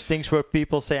things. Those things where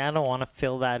people say, I don't want to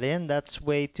fill that in. That's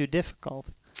way too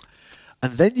difficult.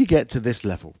 And then you get to this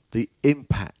level, the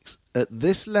impacts. At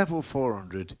this level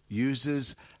 400,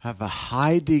 users have a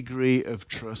high degree of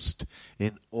trust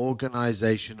in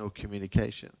organizational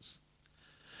communications.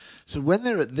 So when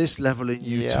they're at this level and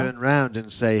you turn around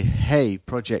and say, hey,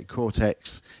 Project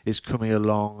Cortex is coming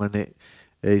along and it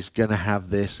is going to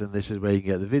have this and this is where you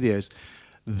can get the videos,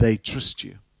 they trust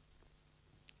you.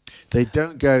 They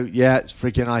don't go, yeah, it's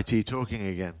freaking IT talking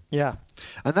again. Yeah.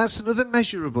 And that's another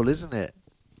measurable, isn't it?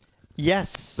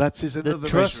 Yes. That is The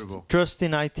another measurable. trust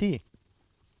in IT.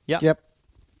 Yeah. Yep.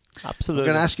 I'm Absolutely.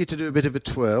 going to ask you to do a bit of a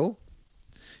twirl.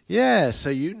 Yeah, so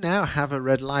you now have a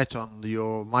red light on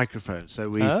your microphone. So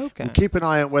we keep an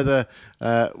eye on whether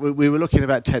we were looking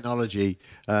about technology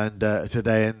and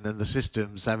today and the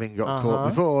systems having got caught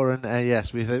before. And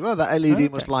yes, we said, well, that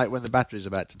LED must light when the battery's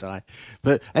about to die.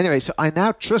 But anyway, so I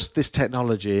now trust this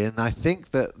technology, and I think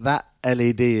that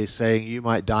LED is saying you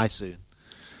might die soon.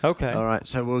 Okay. All right,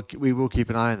 so we will keep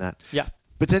an eye on that. Yeah.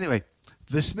 But anyway,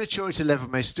 this maturity level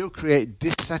may still create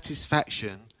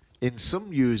dissatisfaction in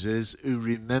some users who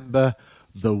remember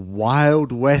the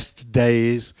Wild West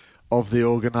days of the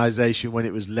organization when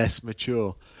it was less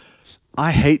mature. I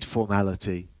hate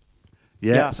formality.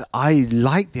 Yeah. So I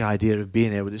like the idea of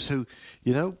being able to. So,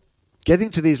 getting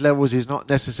to these levels is not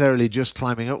necessarily just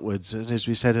climbing upwards. And as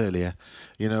we said earlier,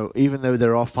 even though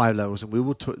there are 5 levels, and we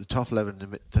will talk the top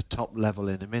level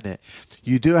in a minute,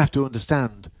 you do have to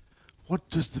understand, what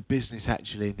does the business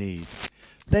actually need?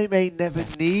 They may never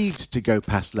need to go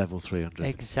past level 300.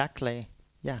 Exactly.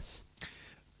 Yes.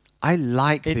 I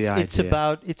like the idea.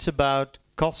 It's about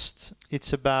costs.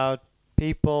 It's about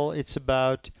people. It's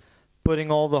about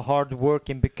putting all the hard work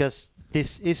in, because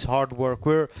this is hard work.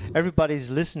 Everybody's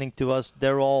listening to us.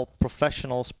 They're all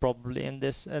professionals probably in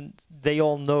this, and they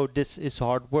all know this is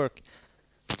hard work.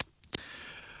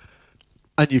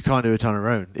 And you can't do it on your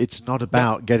own. It's not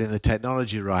about getting the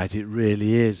technology right. It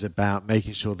really is about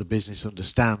making sure the business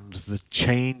understands the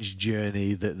change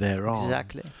journey that they're on.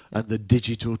 Exactly. And the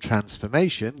digital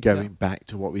transformation, going back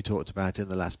to what we talked about in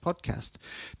the last podcast.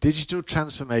 Digital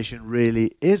transformation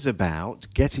really is about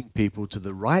getting people to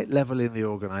the right level in the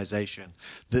organization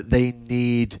that they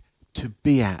need to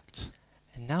be at.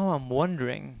 And now I'm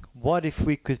wondering, what if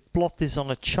we could plot this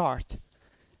on a chart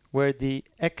where the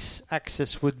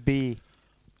x-axis would be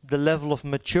the level of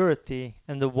maturity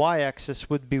and the y-axis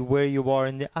would be where you are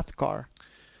in the ADKAR?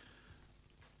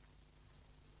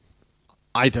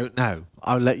 I don't know.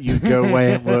 I'll let you go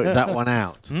away and work that one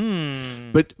out.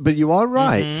 But you are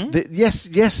right. Mm-hmm.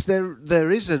 Yes,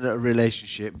 there is a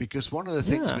relationship, because one of the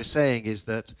things we're saying is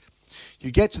that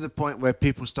you get to the point where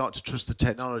people start to trust the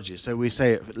technology. So we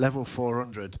say at level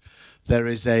 400, there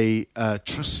is a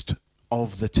trust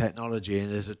of the technology,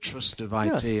 and there's a trust of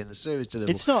IT and the service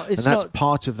delivery. And that's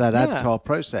part of that ADKAR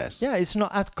process. Yeah, it's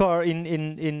not ADKAR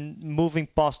in moving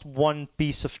past one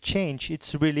piece of change.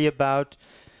 It's really about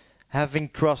having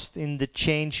trust in the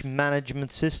change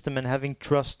management system and having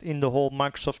trust in the whole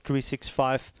Microsoft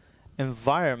 365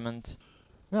 environment.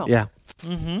 Yeah.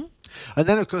 Mm-hmm. And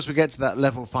then, of course, we get to that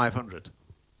level 500.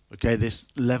 Okay, this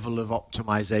level of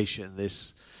optimization,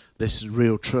 this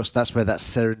real trust. That's where that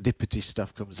serendipity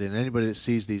stuff comes in. Anybody that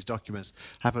sees these documents,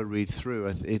 have a read through.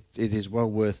 It is well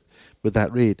worth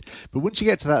that read. But once you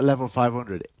get to that level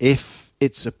 500, if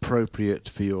it's appropriate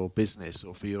for your business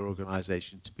or for your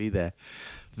organization to be there,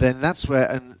 then that's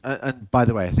where, and by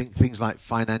the way, I think things like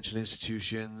financial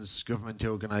institutions, government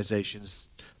organizations,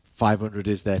 500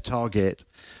 is their target,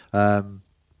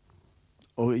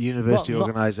 or university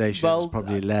organizations,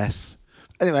 probably less.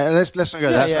 Anyway, let's not go.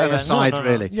 That's an aside,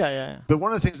 really. Yeah. But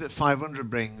one of the things that 500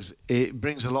 brings, it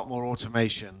brings a lot more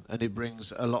automation, and it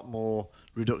brings a lot more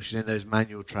reduction in those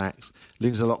manual tracks.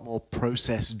 Brings a lot more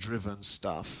process-driven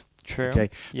stuff. True. Okay.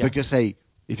 Yeah. Because if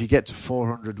you get to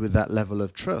 400 with that level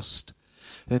of trust,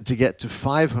 then to get to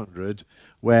 500,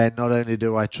 where not only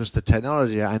do I trust the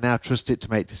technology, I now trust it to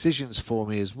make decisions for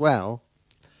me as well.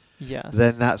 Yes.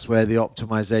 Then that's where the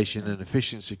optimization and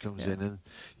efficiency comes in.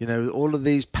 And, all of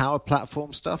these Power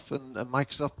Platform stuff and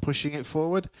Microsoft pushing it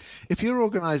forward. If your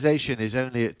organization is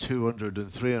only at 200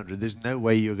 and 300, there's no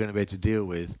way you're going to be able to deal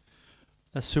with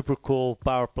a super cool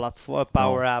Power Platform,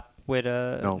 Power App with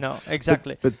a... No,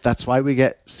 exactly. But that's why we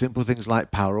get simple things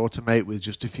like Power Automate with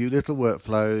just a few little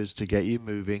workflows to get you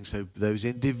moving, so those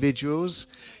individuals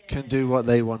can do what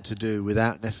they want to do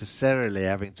without necessarily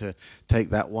having to take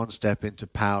that one step into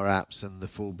Power Apps and the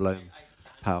full-blown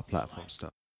Power Platform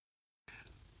stuff.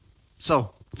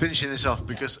 So, finishing this off,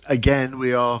 because again,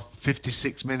 we are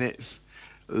 56 minutes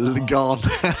gone.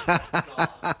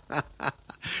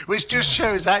 Which just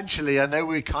shows, actually, I know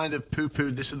we kind of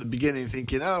poo-pooed this at the beginning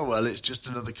thinking, oh, well, it's just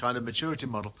another kind of maturity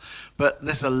model. But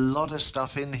there's a lot of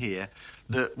stuff in here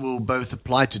that will both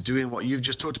apply to doing what you've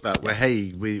just talked about, where,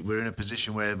 hey, we're in a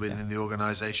position where within the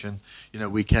organization,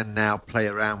 we can now play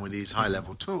around with these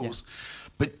high-level tools.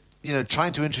 But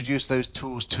trying to introduce those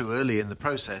tools too early in the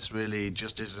process really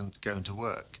just isn't going to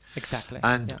work. Exactly.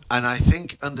 And I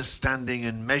think understanding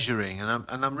and measuring, and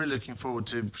I'm really looking forward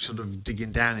to sort of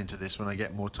digging down into this when I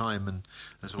get more time, and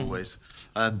as always,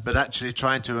 but actually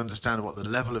trying to understand what the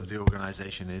level of the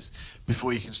organisation is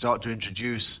before you can start to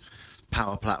introduce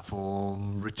Power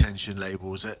Platform, retention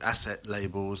labels, asset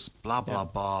labels, blah blah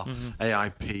blah,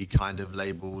 AIP kind of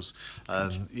labels,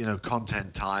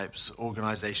 content types,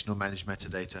 organizational managed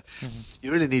metadata.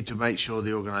 You really need to make sure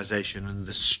the organization and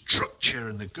the structure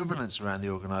and the governance around the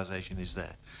organization is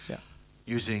there. Yeah.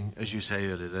 Using, as you say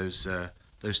earlier, those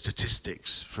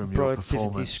statistics from your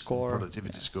performance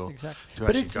productivity score. Exactly.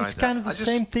 But it's kind of the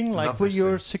same thing like with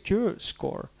your secure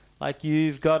score. Like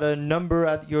you've got a number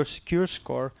at your secure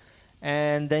score,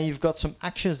 and then you've got some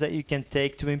actions that you can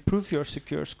take to improve your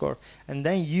secure score. And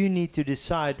then you need to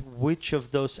decide which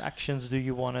of those actions do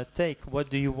you want to take. Where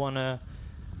do you want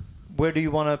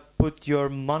to put your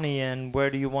money in?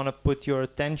 Where do you want to put your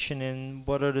attention in?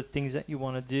 What are the things that you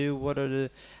want to do?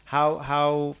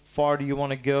 How far do you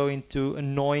want to go into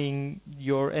annoying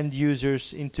your end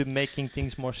users into making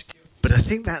things more secure? But I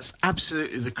think that's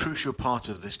absolutely the crucial part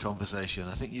of this conversation.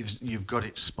 I think you've got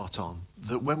it spot on.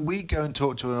 That when we go and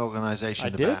talk to an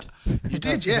organisation you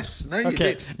did, yes, no, you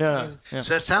did. No.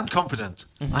 So sound confident.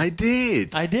 I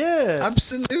did,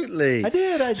 absolutely. I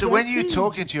did. So when you're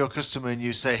talking to your customer and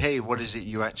you say, "Hey, what is it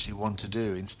you actually want to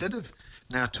do?" Instead of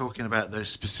now talking about those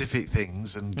specific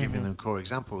things and giving them core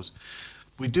examples,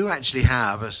 we do actually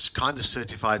have a kind of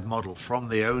certified model from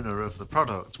the owner of the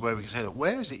product where we can say, look,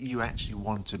 where is it you actually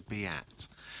want to be at?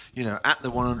 At the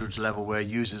 100 level where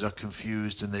users are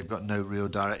confused and they've got no real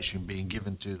direction being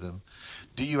given to them.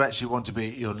 Do you actually want to be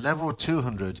at your level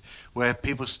 200 where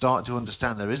people start to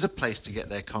understand there is a place to get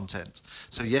their content?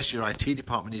 So yes, your IT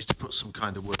department needs to put some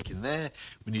kind of work in there.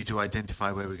 We need to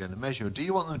identify where we're going to measure. Do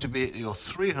you want them to be at your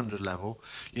 300 level?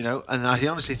 And I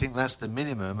honestly think that's the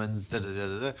minimum, and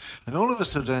and all of a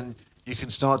sudden you can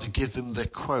start to give them the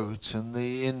quote and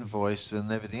the invoice and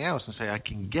everything else and say, I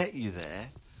can get you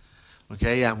there.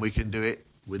 Okay, and we can do it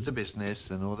with the business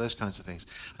and all those kinds of things.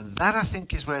 And that, I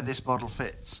think, is where this model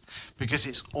fits, because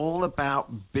it's all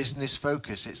about business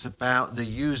focus. It's about the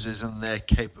users and their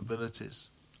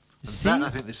capabilities. And that, I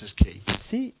think, this is key.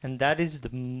 See, and that is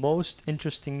the most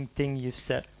interesting thing you've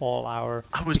said all hour.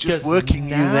 I was just working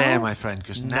you there, my friend,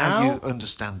 because now you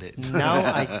understand it. Now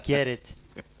I get it.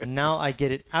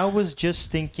 I was just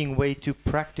thinking way too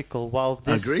practical, while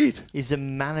this is a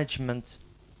management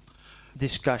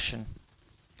discussion.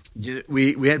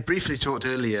 We had briefly talked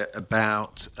earlier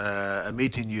about a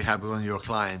meeting you had with one of your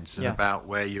clients and about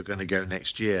where you're going to go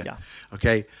next year. Yeah.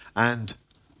 Okay, and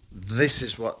this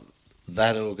is what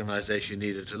that organisation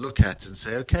needed to look at and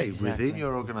say, okay, within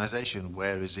your organisation,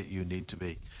 where is it you need to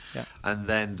be? Yeah. And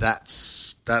then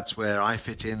that's where I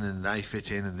fit in and they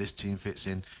fit in and this team fits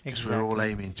in, because we're all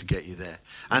aiming to get you there.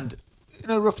 And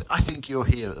roughly, I think you're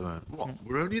here at the moment. What?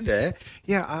 We're only there?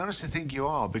 Yeah, I honestly think you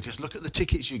are, because look at the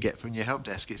tickets you get from your help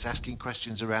desk. It's asking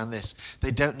questions around this. They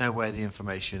don't know where the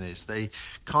information is. They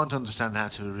can't understand how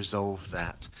to resolve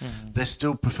that. They're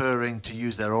still preferring to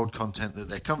use their old content that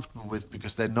they're comfortable with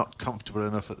because they're not comfortable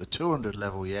enough at the 200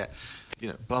 level yet.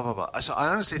 Blah, blah, blah. So I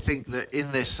honestly think that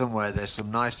in this somewhere, there's some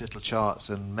nice little charts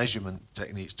and measurement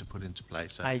techniques to put into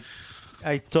place. So.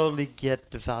 I totally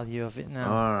get the value of it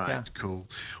now. All right, cool.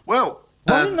 Well,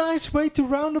 what a nice way to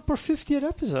round up our 50th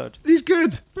episode. It's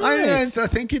good. Nice. I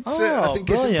think it's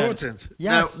important.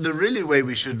 Yes. Now, the really way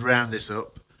we should round this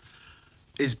up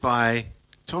is by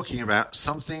talking about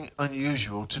something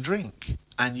unusual to drink.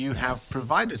 And you have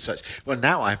provided such. Well,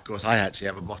 now, of course, I actually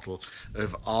have a bottle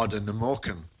of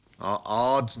Ardnamurchan.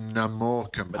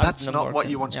 But that's not what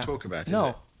you want to talk about, is it?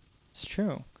 No, it's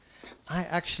true. I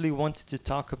actually wanted to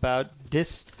talk about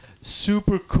this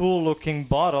super cool looking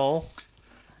bottle.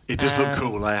 It does look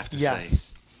cool, I have to say.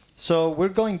 So we're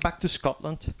going back to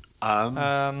Scotland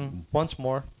once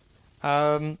more.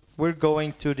 We're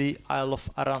going to the Isle of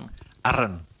Arran.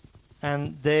 Arran.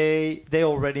 And they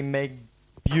already make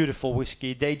beautiful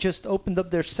whiskey. They just opened up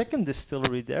their second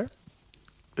distillery there.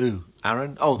 Ooh,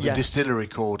 Arran? Oh, the distillery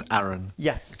called Arran.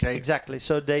 Yes, exactly.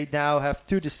 So they now have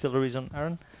 2 distilleries on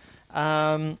Arran.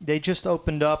 They just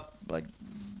opened up like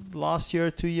last year,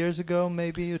 2 years ago,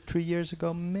 maybe, or 3 years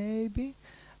ago, maybe.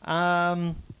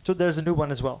 So there's a new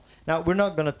one as well. Now, we're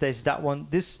not going to taste that one.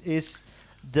 This is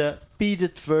the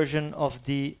peated version of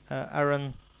the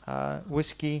Arran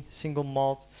whiskey, single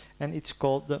malt, and it's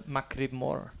called the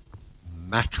Macrimore.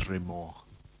 Macrimore.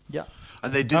 Yeah.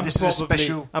 And they do this as a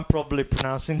special. I'm probably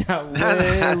pronouncing that way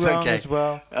That's wrong okay. as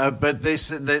well. But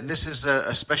this is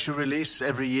a special release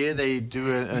every year. They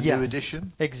do a new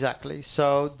edition. Exactly.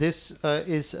 So this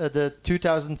is the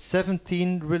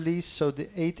 2017 release. So the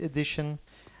 8th edition.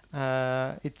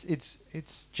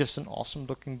 It's just an awesome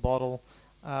looking bottle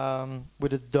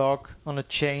with a dog on a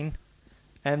chain,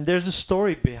 and there's a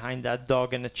story behind that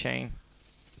dog and a chain,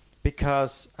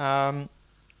 because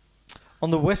on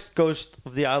the west coast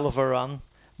of the Isle of Arran,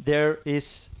 there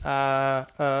is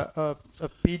a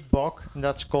peat bog, and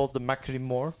that's called the Macri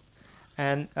Moor.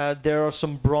 And there are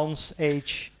some Bronze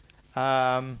Age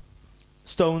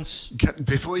stones.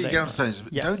 Before you get on stones,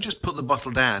 Yes. don't just put the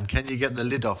bottle down. Can you get the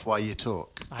lid off while you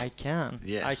talk? I can.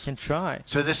 Yes. I can try.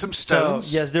 So there's some stones.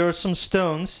 So, yes, there are some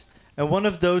stones. And one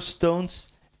of those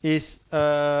stones is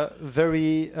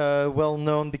very well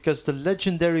known because the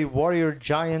legendary warrior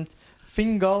giant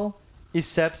Fingal is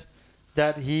said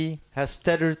that he has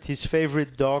tethered his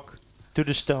favorite dog to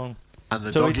the stone. And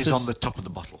the So dog it's is a on the top of the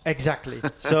bottle. Exactly.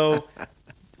 So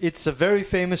it's a very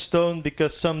famous stone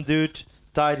because some dude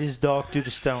tied his dog to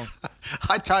the stone.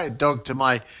 I tie a dog to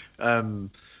my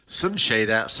sunshade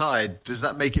outside. Does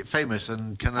that make it famous?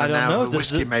 And can I, I don't now know. have a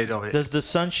whiskey made of it? Does the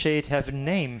sunshade have a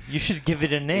name? You should give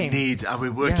it a name. Indeed. Are we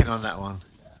working Yes. on that one?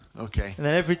 Okay. And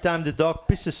then every time the dog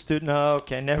pisses to... No,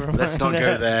 okay, never mind. Let's not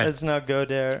go there. Let's not go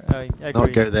there. I agree.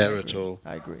 Not go there I at agree. all.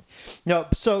 I agree. No,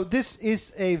 so this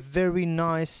is a very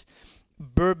nice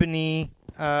bourbony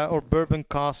or bourbon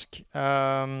cask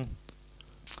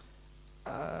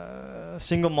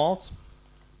single malt.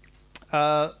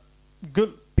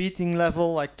 Good peating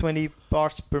level, like 20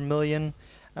 parts per million,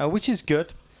 which is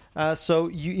good. So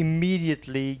you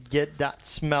immediately get that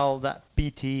smell, that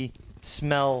peaty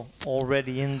smell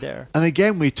already in there. And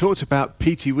again, we talked about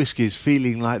peaty whiskies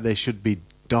feeling like they should be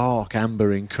dark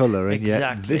amber in colour, and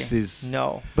Exactly. yet this is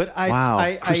no. But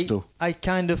crystal. I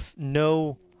kind of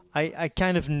know. I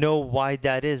kind of know why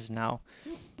that is now,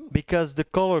 because the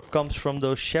color comes from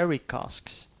those sherry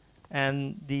casks,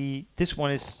 and this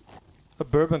one is a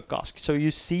bourbon cask, so you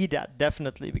see that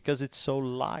definitely because it's so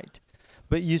light,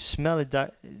 but you smell it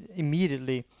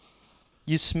immediately.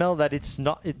 You smell that it's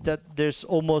not that there's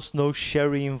almost no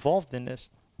sherry involved in this.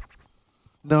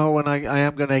 No, and I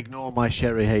am going to ignore my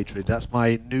sherry hatred. That's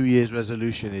my New Year's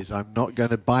resolution, is I'm not going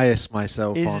to bias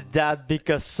myself Is on... that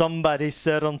because somebody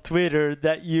said on Twitter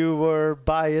that you were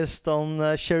biased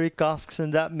on sherry casks,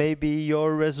 and that maybe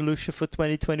your resolution for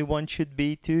 2021 should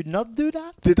be to not do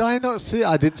that? Did I not see?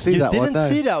 I didn't see You that one. didn't No.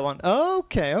 see that one. Oh,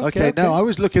 okay. Okay, no, I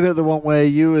was looking at the one where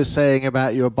you were saying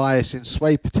about your bias in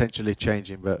Sway potentially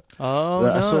changing, but Oh,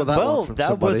 I no. saw that well, one from that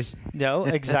somebody. was no,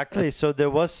 exactly. So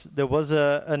there was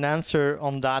an answer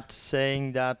on that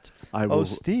saying that, I will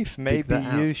Steve, dig maybe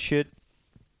that you out. should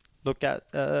look at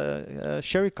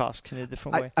sherry casks in a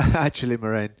different way. Actually,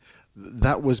 Moraine,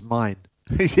 that was mine.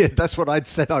 Yeah, that's what I'd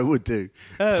said I would do.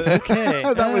 Oh, okay.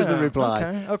 That was the Ah,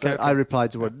 reply. Okay. So I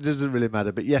replied to what. It doesn't really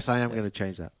matter, but yes, I am going to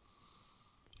change that.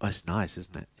 Oh, it's nice,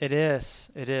 isn't it? It is.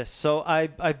 It is. So I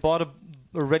bought a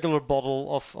regular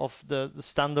bottle of the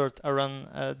standard Aran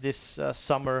this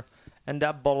summer, and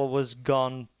that bottle was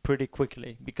gone pretty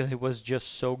quickly because it was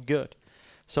just so good.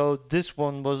 So this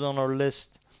one was on our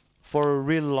list for a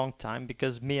really long time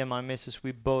because me and my missus,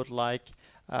 we both like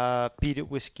peated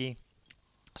whiskey.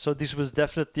 So this was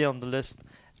definitely on the list.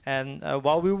 And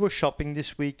while we were shopping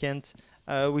this weekend,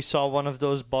 we saw one of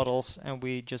those bottles and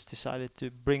we just decided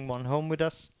to bring one home with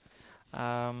us.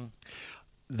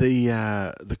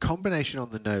 The combination on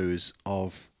the nose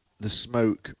of the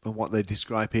smoke and what they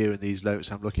describe here in these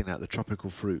notes I'm looking at, the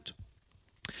tropical fruit.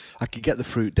 I can get the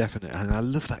fruit definitely, and I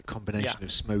love that combination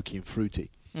of smoky and fruity.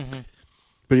 Mm-hmm.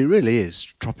 But it really is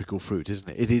tropical fruit, isn't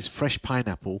it? It is fresh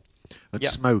pineapple and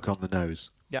smoke on the nose.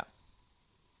 Yeah.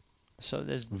 So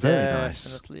there's Very nice.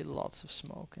 definitely lots of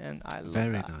smoke, and I love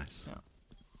Very that. nice. Yeah.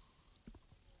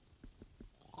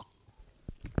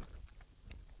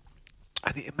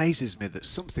 And it amazes me that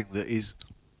something that is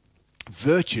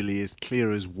virtually as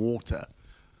clear as water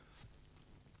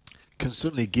can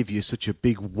suddenly give you such a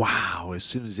big wow as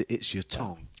soon as it hits your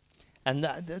tongue. And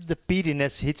the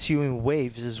peatiness hits you in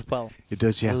waves as well. It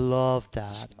does, yeah. I love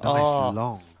that. Nice,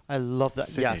 long I love that.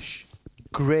 finish. Yes.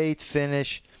 Great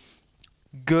finish.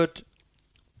 Good,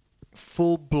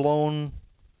 full-blown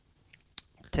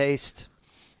taste.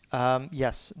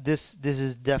 Yes, this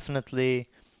is definitely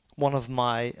one of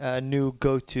my new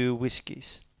go-to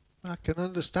whiskies. I can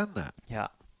understand that. Yeah.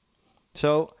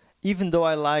 So even though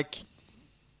I like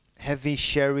heavy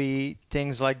sherry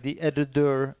things like the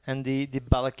Editor and the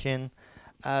Balakin,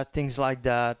 things like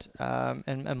that,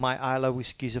 and my Isla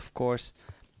whiskies, of course,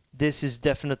 this is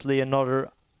definitely another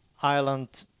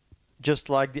island, just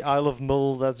like the Isle of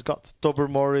Mull that's got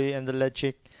Tobermory and the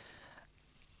Legic.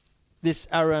 This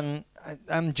Arran,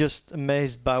 I'm just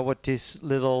amazed by what these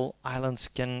little islands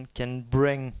can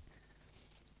bring.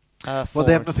 Well,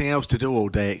 they have nothing else to do all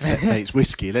day except make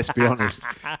whiskey, let's be honest.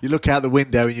 You look out the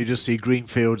window and you just see green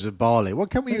fields of barley. What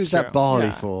can we use that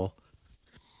barley for?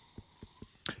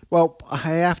 Well, I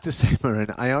have to say, Marin,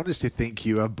 I honestly think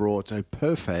you have brought a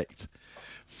perfect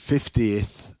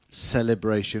 50th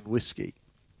celebration whiskey.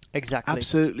 Exactly.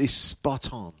 Absolutely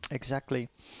spot on. Exactly.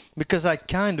 Because I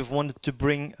kind of wanted to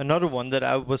bring another one that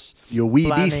I was Your wee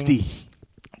planning beastie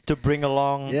to bring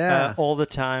along all the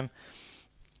time.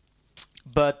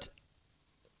 But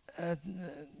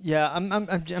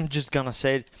I'm just gonna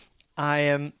say it. I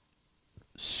am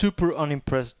super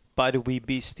unimpressed by the wee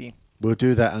beastie. We'll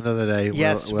do that another day.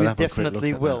 Yes, we'll we have a quick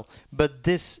definitely look at will. that. But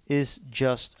this is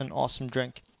just an awesome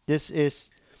drink. This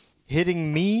is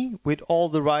hitting me with all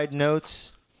the right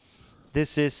notes.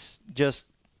 This is just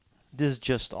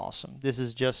awesome. This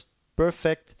is just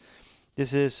perfect.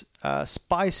 This is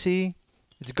spicy.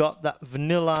 It's got that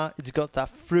vanilla. It's got that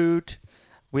fruit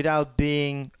without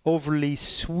being overly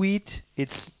sweet.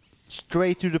 It's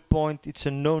straight to the point. It's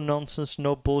a no-nonsense,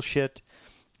 no bullshit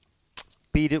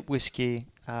peated whiskey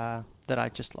that I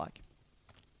just like.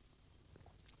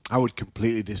 I would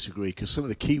completely disagree because some of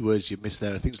the key words you missed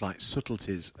there are things like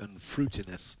subtleties and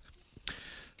fruitiness.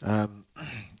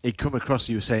 It come across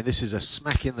you were saying this is a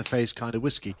smack in the face kind of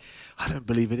whiskey. I don't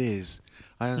believe it is.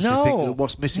 I honestly think that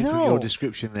what's missing from your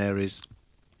description there is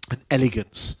an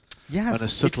elegance and a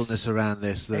subtleness around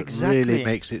this that really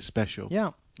makes it special.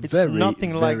 Yeah, it's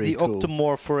nothing like the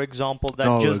Octomore, for example,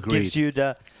 that gives you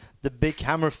the big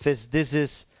hammer fist. This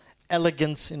is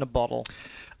elegance in a bottle.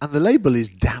 And the label is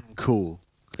damn cool.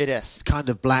 It is. Kind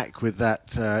of black with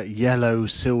that yellow,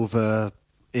 silver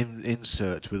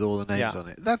insert with all the names on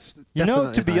it. That's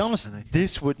definitely to be honest,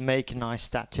 this would make a nice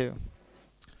tattoo.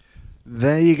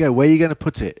 There you go. Where are you going to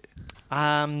put it?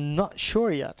 I'm not sure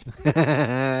yet.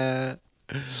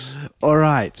 All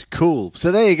right, cool.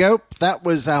 So there you go. That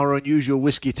was our unusual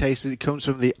whiskey taste. It comes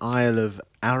from the Isle of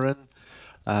Arran.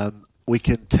 We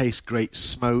can taste great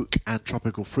smoke and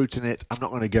tropical fruit in it. I'm not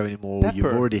going to go anymore. Pepper. You've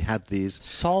already had these.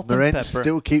 Salt Marin and pepper.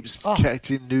 Still keeps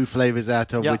catching new flavours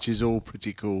out of, which is all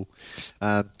pretty cool.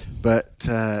 So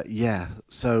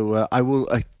I will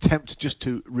attempt just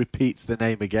to repeat the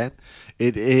name again.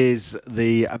 It is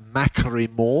the Macquarie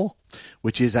Moor,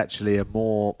 which is actually a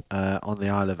moor on the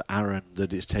Isle of Arran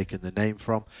that it's taken the name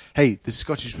from. Hey, the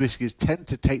Scottish whiskies tend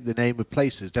to take the name of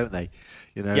places, don't they?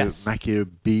 You know, Macquarie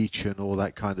Beach and all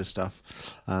that kind of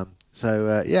stuff.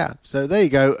 So there you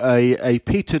go. A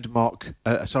peated mock,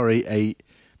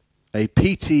 a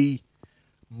peaty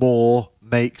moor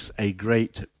makes a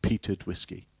great peated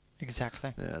whiskey.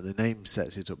 Exactly. Yeah, the name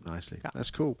sets it up nicely. Yeah.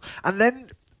 That's cool. And then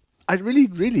I really,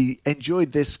 really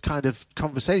enjoyed this kind of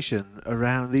conversation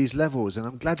around these levels, and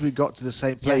I'm glad we got to the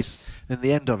same place in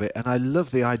the end of it. And I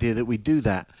love the idea that we do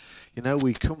that. You know,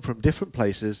 we come from different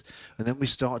places, and then we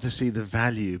start to see the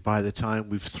value by the time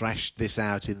we've thrashed this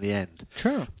out in the end.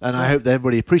 True. And I hope that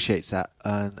everybody appreciates that.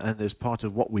 And as part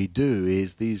of what we do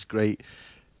is these great,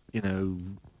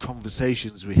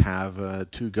 conversations we have,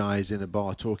 two guys in a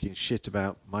bar talking shit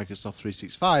about Microsoft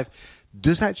 365,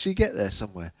 does actually get there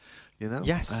somewhere.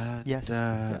 Yes. And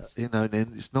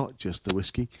it's not just the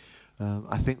whiskey.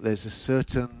 I think there's a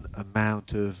certain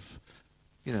amount of,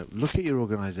 look at your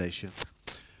organization,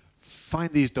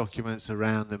 find these documents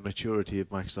around the maturity of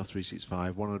Microsoft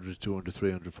 365, 100, 200,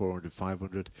 300, 400,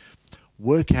 500,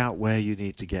 work out where you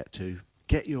need to get to.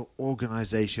 Get your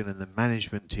organization and the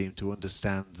management team to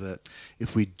understand that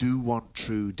if we do want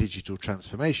true digital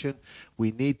transformation,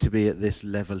 we need to be at this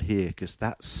level here because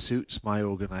that suits my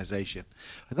organization.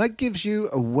 And that gives you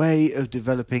a way of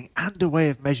developing and a way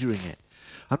of measuring it.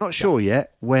 I'm not sure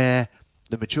yet where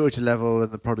the maturity level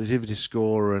and the productivity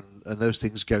score and those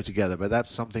things go together, but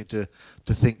that's something to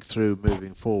think through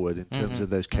moving forward in terms of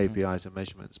those KPIs and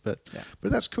measurements. But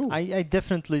that's cool. I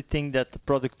definitely think that the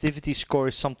productivity score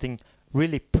is something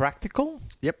really practical.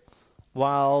 Yep.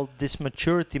 While this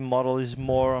maturity model is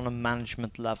more on a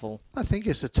management level. I think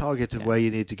it's a target of where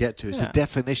you need to get to. It's a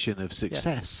definition of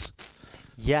success.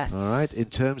 Yes. All right. In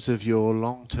terms of your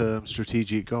long-term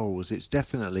strategic goals, it's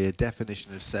definitely a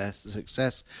definition of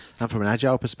success. And from an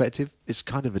agile perspective, it's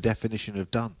kind of a definition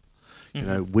of done. You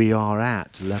know, we are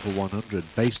at level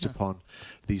 100 based upon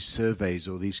these surveys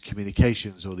or these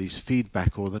communications or these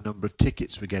feedback or the number of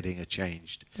tickets we're getting are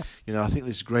changed. You know, I think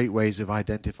there's great ways of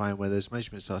identifying where those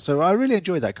measurements are. So I really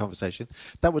enjoyed that conversation.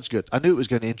 That was good. I knew it was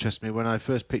going to interest me when I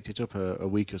first picked it up a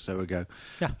week or so ago.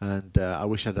 Yeah. And I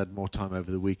wish I'd had more time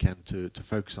over the weekend to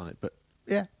focus on it. But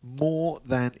yeah, more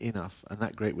than enough, and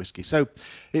that great whiskey. So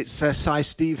it's Cy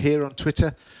Steve here on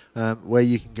Twitter, where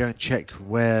you can go and check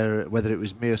whether it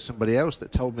was me or somebody else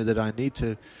that told me that I need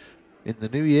to, in the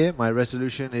new year, my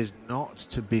resolution is not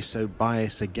to be so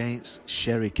biased against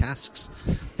sherry casks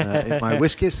in my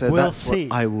whiskey. So We'll that's see.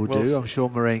 what I will We'll do. see. I'm sure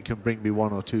Moraine can bring me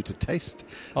one or two to taste,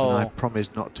 and I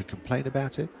promise not to complain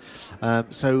about it.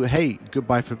 So hey,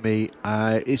 goodbye from me.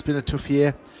 It's been a tough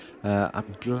year.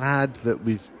 I'm glad that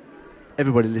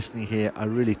everybody listening here, I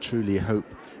really truly hope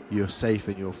you're safe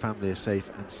and your family are safe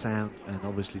and sound, and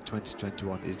obviously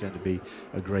 2021 is going to be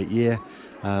a great year.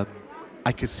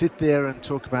 I could sit there and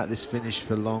talk about this finish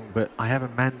for long, but I have a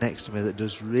man next to me that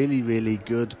does really, really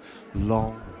good,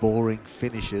 long, boring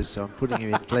finishes, so I'm putting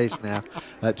him in place now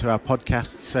to our podcast.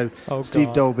 So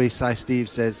Steve Dolby, Cy Steve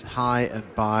says hi and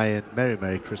bye and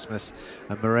Merry Christmas.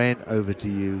 And Moraine, over to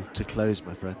you to close,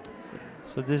 my friend.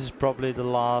 So this is probably the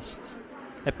last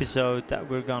episode that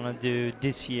we're gonna do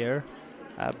this year,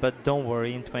 but don't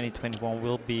worry, in 2021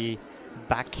 we'll be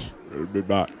back. We'll be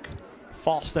back.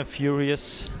 Fast and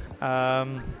furious,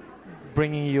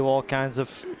 bringing you all kinds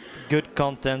of good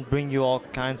content, bring you all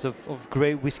kinds of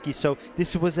great whiskey. So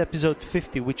this was episode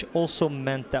 50, which also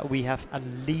meant that we have at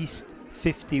least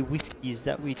 50 whiskeys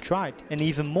that we tried, and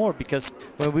even more, because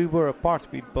when we were apart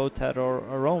we both had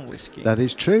our own whiskey. That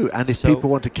is true, and if people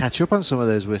want to catch up on some of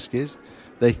those whiskies,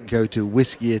 they can go to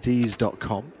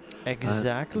whiskyatease.com.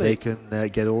 Exactly. They can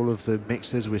get all of the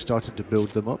mixers. We're starting to build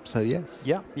them up, so yes.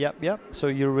 Yeah. So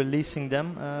you're releasing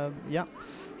them,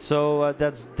 So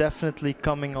that's definitely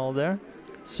coming all there.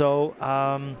 So,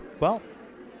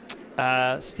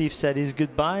 Steve said his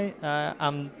goodbye.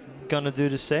 I'm gonna do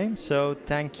the same. So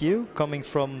thank you. Coming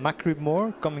from Macri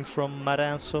Moore, coming from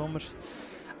Marijn Somers.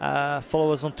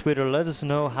 Follow us on Twitter. Let us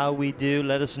know how we do.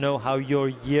 Let us know how your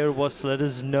year was. Let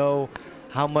us know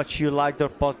how much you liked our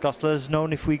podcast. Let us know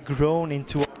if we've grown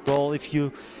into a role. If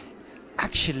you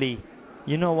actually,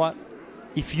 you know what?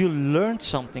 If you learned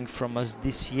something from us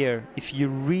this year, if you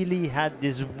really had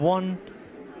this one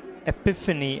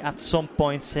epiphany at some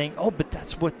point saying, oh, but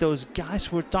that's what those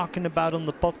guys were talking about on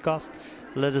the podcast,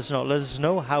 let us know. Let us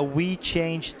know how we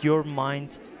changed your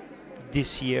mind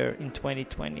this year in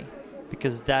 2020.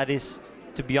 Because that is,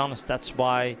 to be honest, that's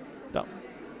why,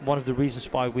 one of the reasons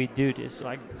why we do this.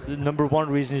 Like, the number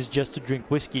one reason is just to drink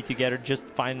whiskey together, just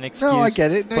find an excuse. No, I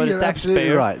get it. No, you're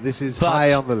absolutely right. This is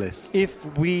high on the list. If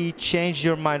we changed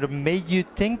your mind or made you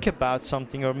think about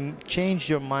something or changed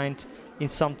your mind in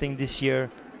something this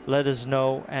year, let us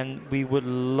know, and we would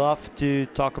love to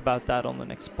talk about that on the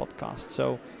next podcast.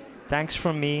 So thanks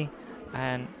from me,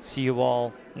 and see you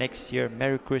all next year.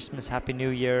 Merry Christmas, Happy New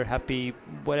Year, happy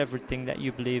whatever thing that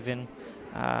you believe in.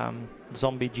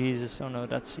 Zombie Jesus. Oh no,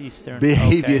 that's Eastern.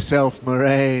 Behave yourself,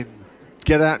 Moraine.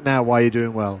 Get out now while you're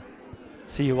doing well.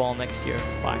 See you all next year.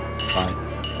 Bye. Bye.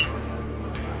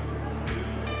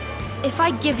 If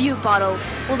I give you a bottle,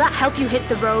 will that help you hit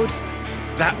the road?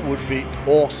 That would be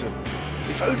awesome.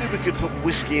 If only we could put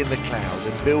whiskey in the cloud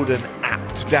and build an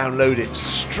app to download it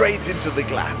straight into the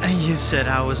glass. And you said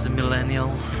I was the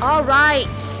millennial. All right.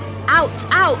 Out.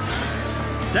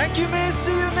 Thank you, miss.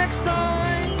 See you next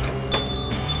time.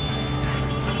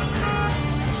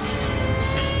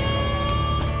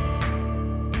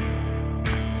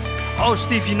 Oh,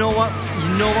 Steve, you know what?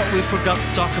 We forgot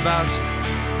to talk about?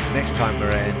 Next time,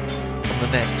 Moraine, on the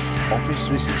next Office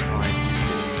 365